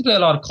I used to play a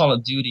lot of Call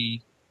of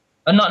Duty.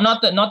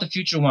 Not the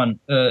future one,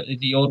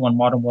 the old one,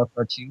 Modern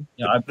Warfare 2.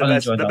 Yeah, I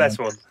enjoyed that. The best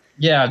one.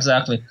 Yeah,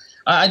 exactly.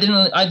 I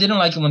didn't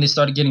like it when they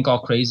started getting all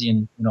crazy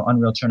and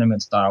Unreal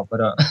Tournament style, but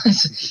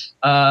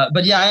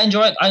but yeah, I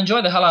enjoyed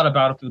the hell out of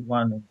Battlefield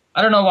 1.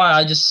 I don't know why.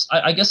 I guess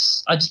I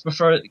just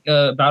prefer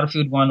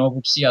Battlefield 1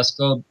 over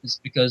CS:GO, is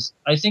because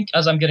I think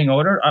as I'm getting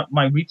older,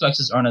 my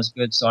reflexes aren't as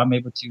good, so I'm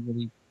able to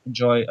really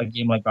enjoy a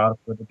game like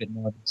Battlefield a bit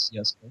more than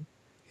CS:GO.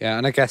 Yeah,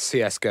 and I guess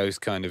CS:GO's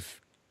kind of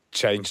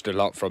changed a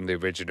lot from the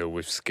original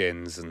with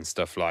skins and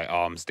stuff like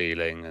arms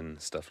dealing and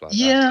stuff like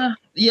that.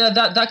 Yeah,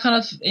 that kind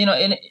of,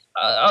 and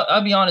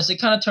I'll be honest, it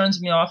kind of turns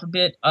me off a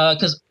bit,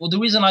 because the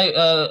reason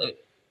I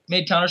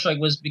made Counter-Strike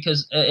was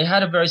because it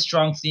had a very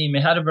strong theme.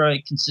 It had a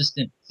very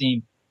consistent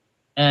theme,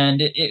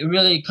 and it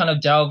really kind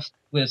of delved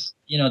with,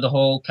 the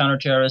whole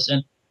counter-terrorist,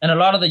 and a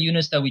lot of the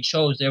units that we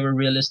chose, they were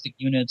realistic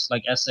units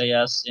like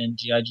SAS and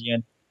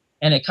GIGN,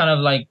 and it kind of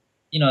like,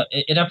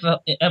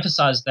 it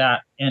emphasized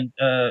that, and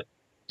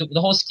the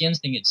whole skins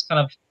thing,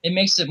 it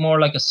makes it more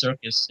like a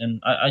circus,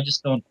 and I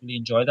just don't really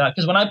enjoy that,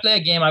 because when I play a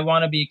game, I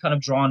want to be kind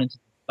of drawn into,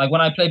 like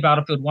when I play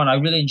Battlefield 1, I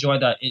really enjoy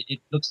that. It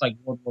looks like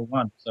World War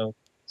I.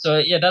 So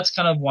yeah, that's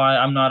kind of why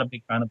I'm not a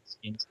big fan of the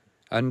skins.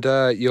 And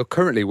you're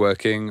currently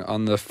working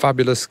on the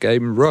fabulous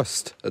game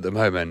Rust at the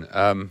moment,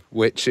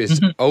 which is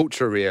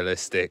ultra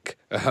realistic,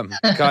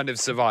 kind of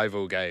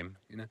survival game.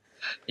 You know?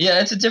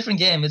 Yeah, it's a different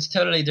game. It's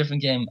totally a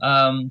different game.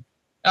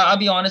 I'll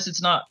be honest,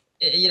 it's not.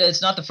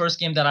 It's not the first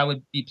game that I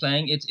would be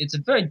playing. It's a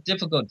very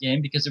difficult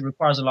game because it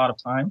requires a lot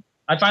of time.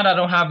 I find I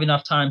don't have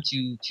enough time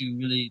to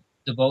really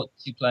devote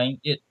to playing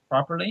it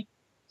properly,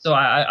 so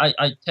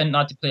I tend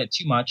not to play it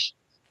too much.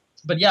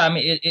 But yeah, I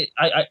mean,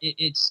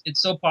 it's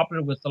so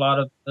popular with a lot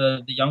of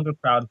the younger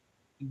crowd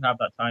who have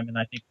that time, and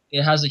I think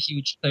it has a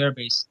huge player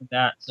base in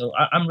that. So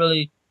I'm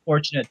really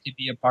fortunate to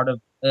be a part of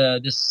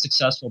this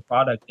successful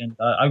product, and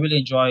I really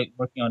enjoy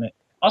working on it.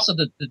 Also,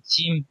 the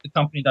team, the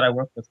company that I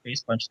work with,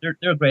 Face Bunch,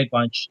 they're a great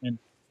bunch, and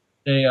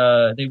they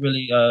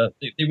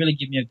really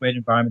give me a great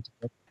environment to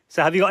work.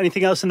 So, have you got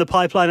anything else in the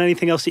pipeline?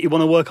 Anything else that you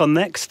want to work on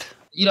next?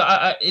 You know,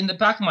 I in the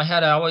back of my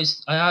head, I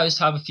always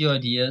have a few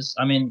ideas.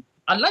 I mean,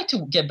 I'd like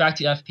to get back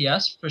to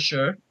FPS for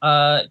sure,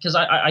 because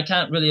I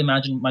can't really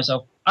imagine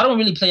myself. I don't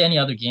really play any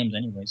other games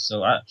anyway,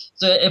 so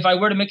if I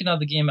were to make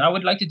another game, I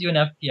would like to do an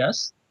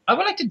FPS. I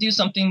would like to do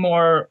something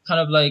more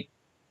kind of like,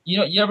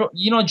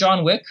 you know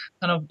John Wick,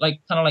 kind of like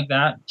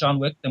that, John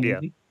Wick the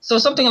movie. Yeah. So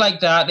something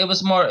like that. It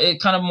was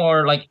kind of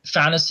more like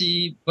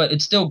fantasy, but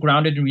it's still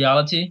grounded in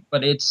reality.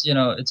 But it's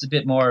it's a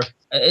bit more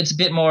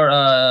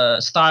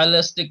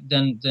stylistic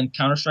than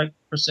Counter Strike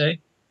per se.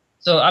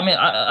 So I mean,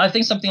 I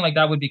think something like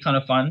that would be kind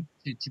of fun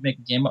to make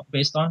a game up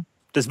based on.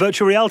 Does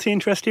virtual reality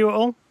interest you at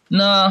all?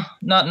 No,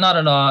 not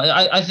at all.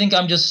 I think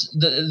I'm just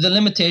the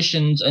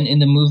limitations in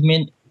the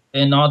movement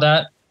and all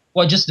that.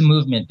 Well, just the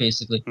movement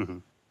basically. Mm-hmm.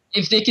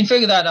 If they can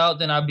figure that out,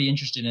 then I'd be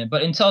interested in it.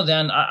 But until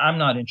then, I'm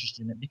not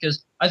interested in it,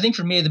 because I think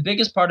for me, the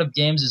biggest part of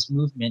games is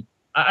movement.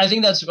 I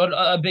think that's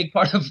a big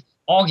part of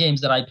all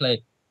games that I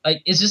play.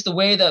 Like, it's just the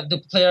way that the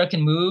player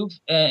can move,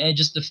 and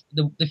just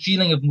the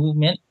feeling of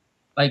movement,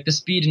 like the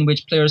speed in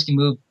which players can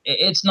move.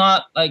 It's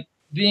not like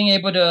being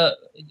able to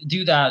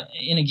do that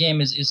in a game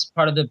is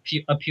part of the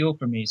appeal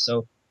for me.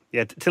 So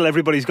yeah, till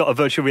everybody's got a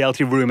virtual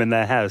reality room in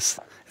their house.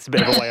 It's a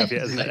bit of a way off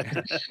yet, isn't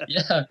it?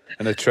 Yeah.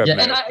 And a treadmill.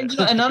 Yeah,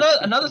 and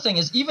another thing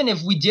is, even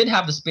if we did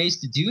have the space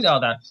to do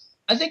all that,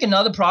 I think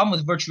another problem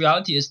with virtual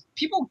reality is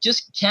people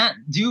just can't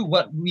do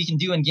what we can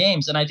do in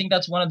games. And I think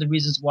that's one of the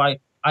reasons why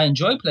I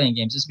enjoy playing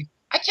games, is because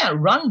I can't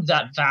run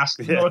that fast,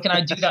 nor can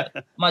I do that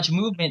much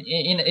movement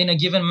in a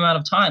given amount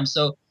of time.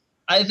 So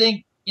I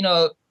think,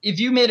 if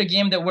you made a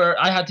game where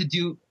I had to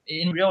do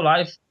in real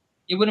life,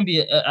 it wouldn't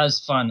be as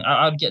fun.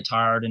 I'd get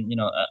tired, and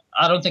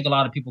I don't think a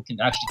lot of people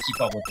can actually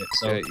keep up with it.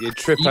 So you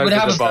would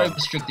have a very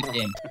restricted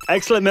game.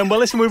 Excellent, man. Well,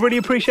 listen, we really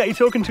appreciate you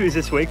talking to us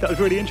this week. That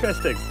was really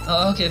interesting.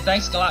 Oh, okay,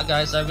 thanks a lot,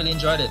 guys. I really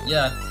enjoyed it.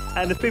 Yeah.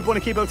 And if people want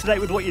to keep up to date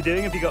with what you're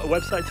doing, have you got a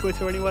website,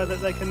 Twitter, anywhere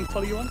that they can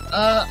follow you on?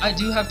 I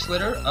do have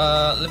Twitter.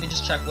 Let me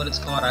just check what it's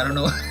called. I don't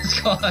know what it's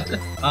called.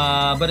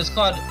 But it's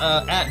called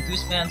at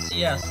Gooseman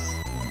CS.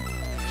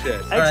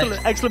 Cheers. Excellent,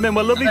 right. Excellent, man.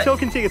 Well, lovely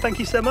talking to you. Thank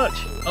you so much.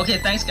 Okay,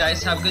 thanks,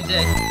 guys. Have a good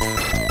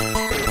day.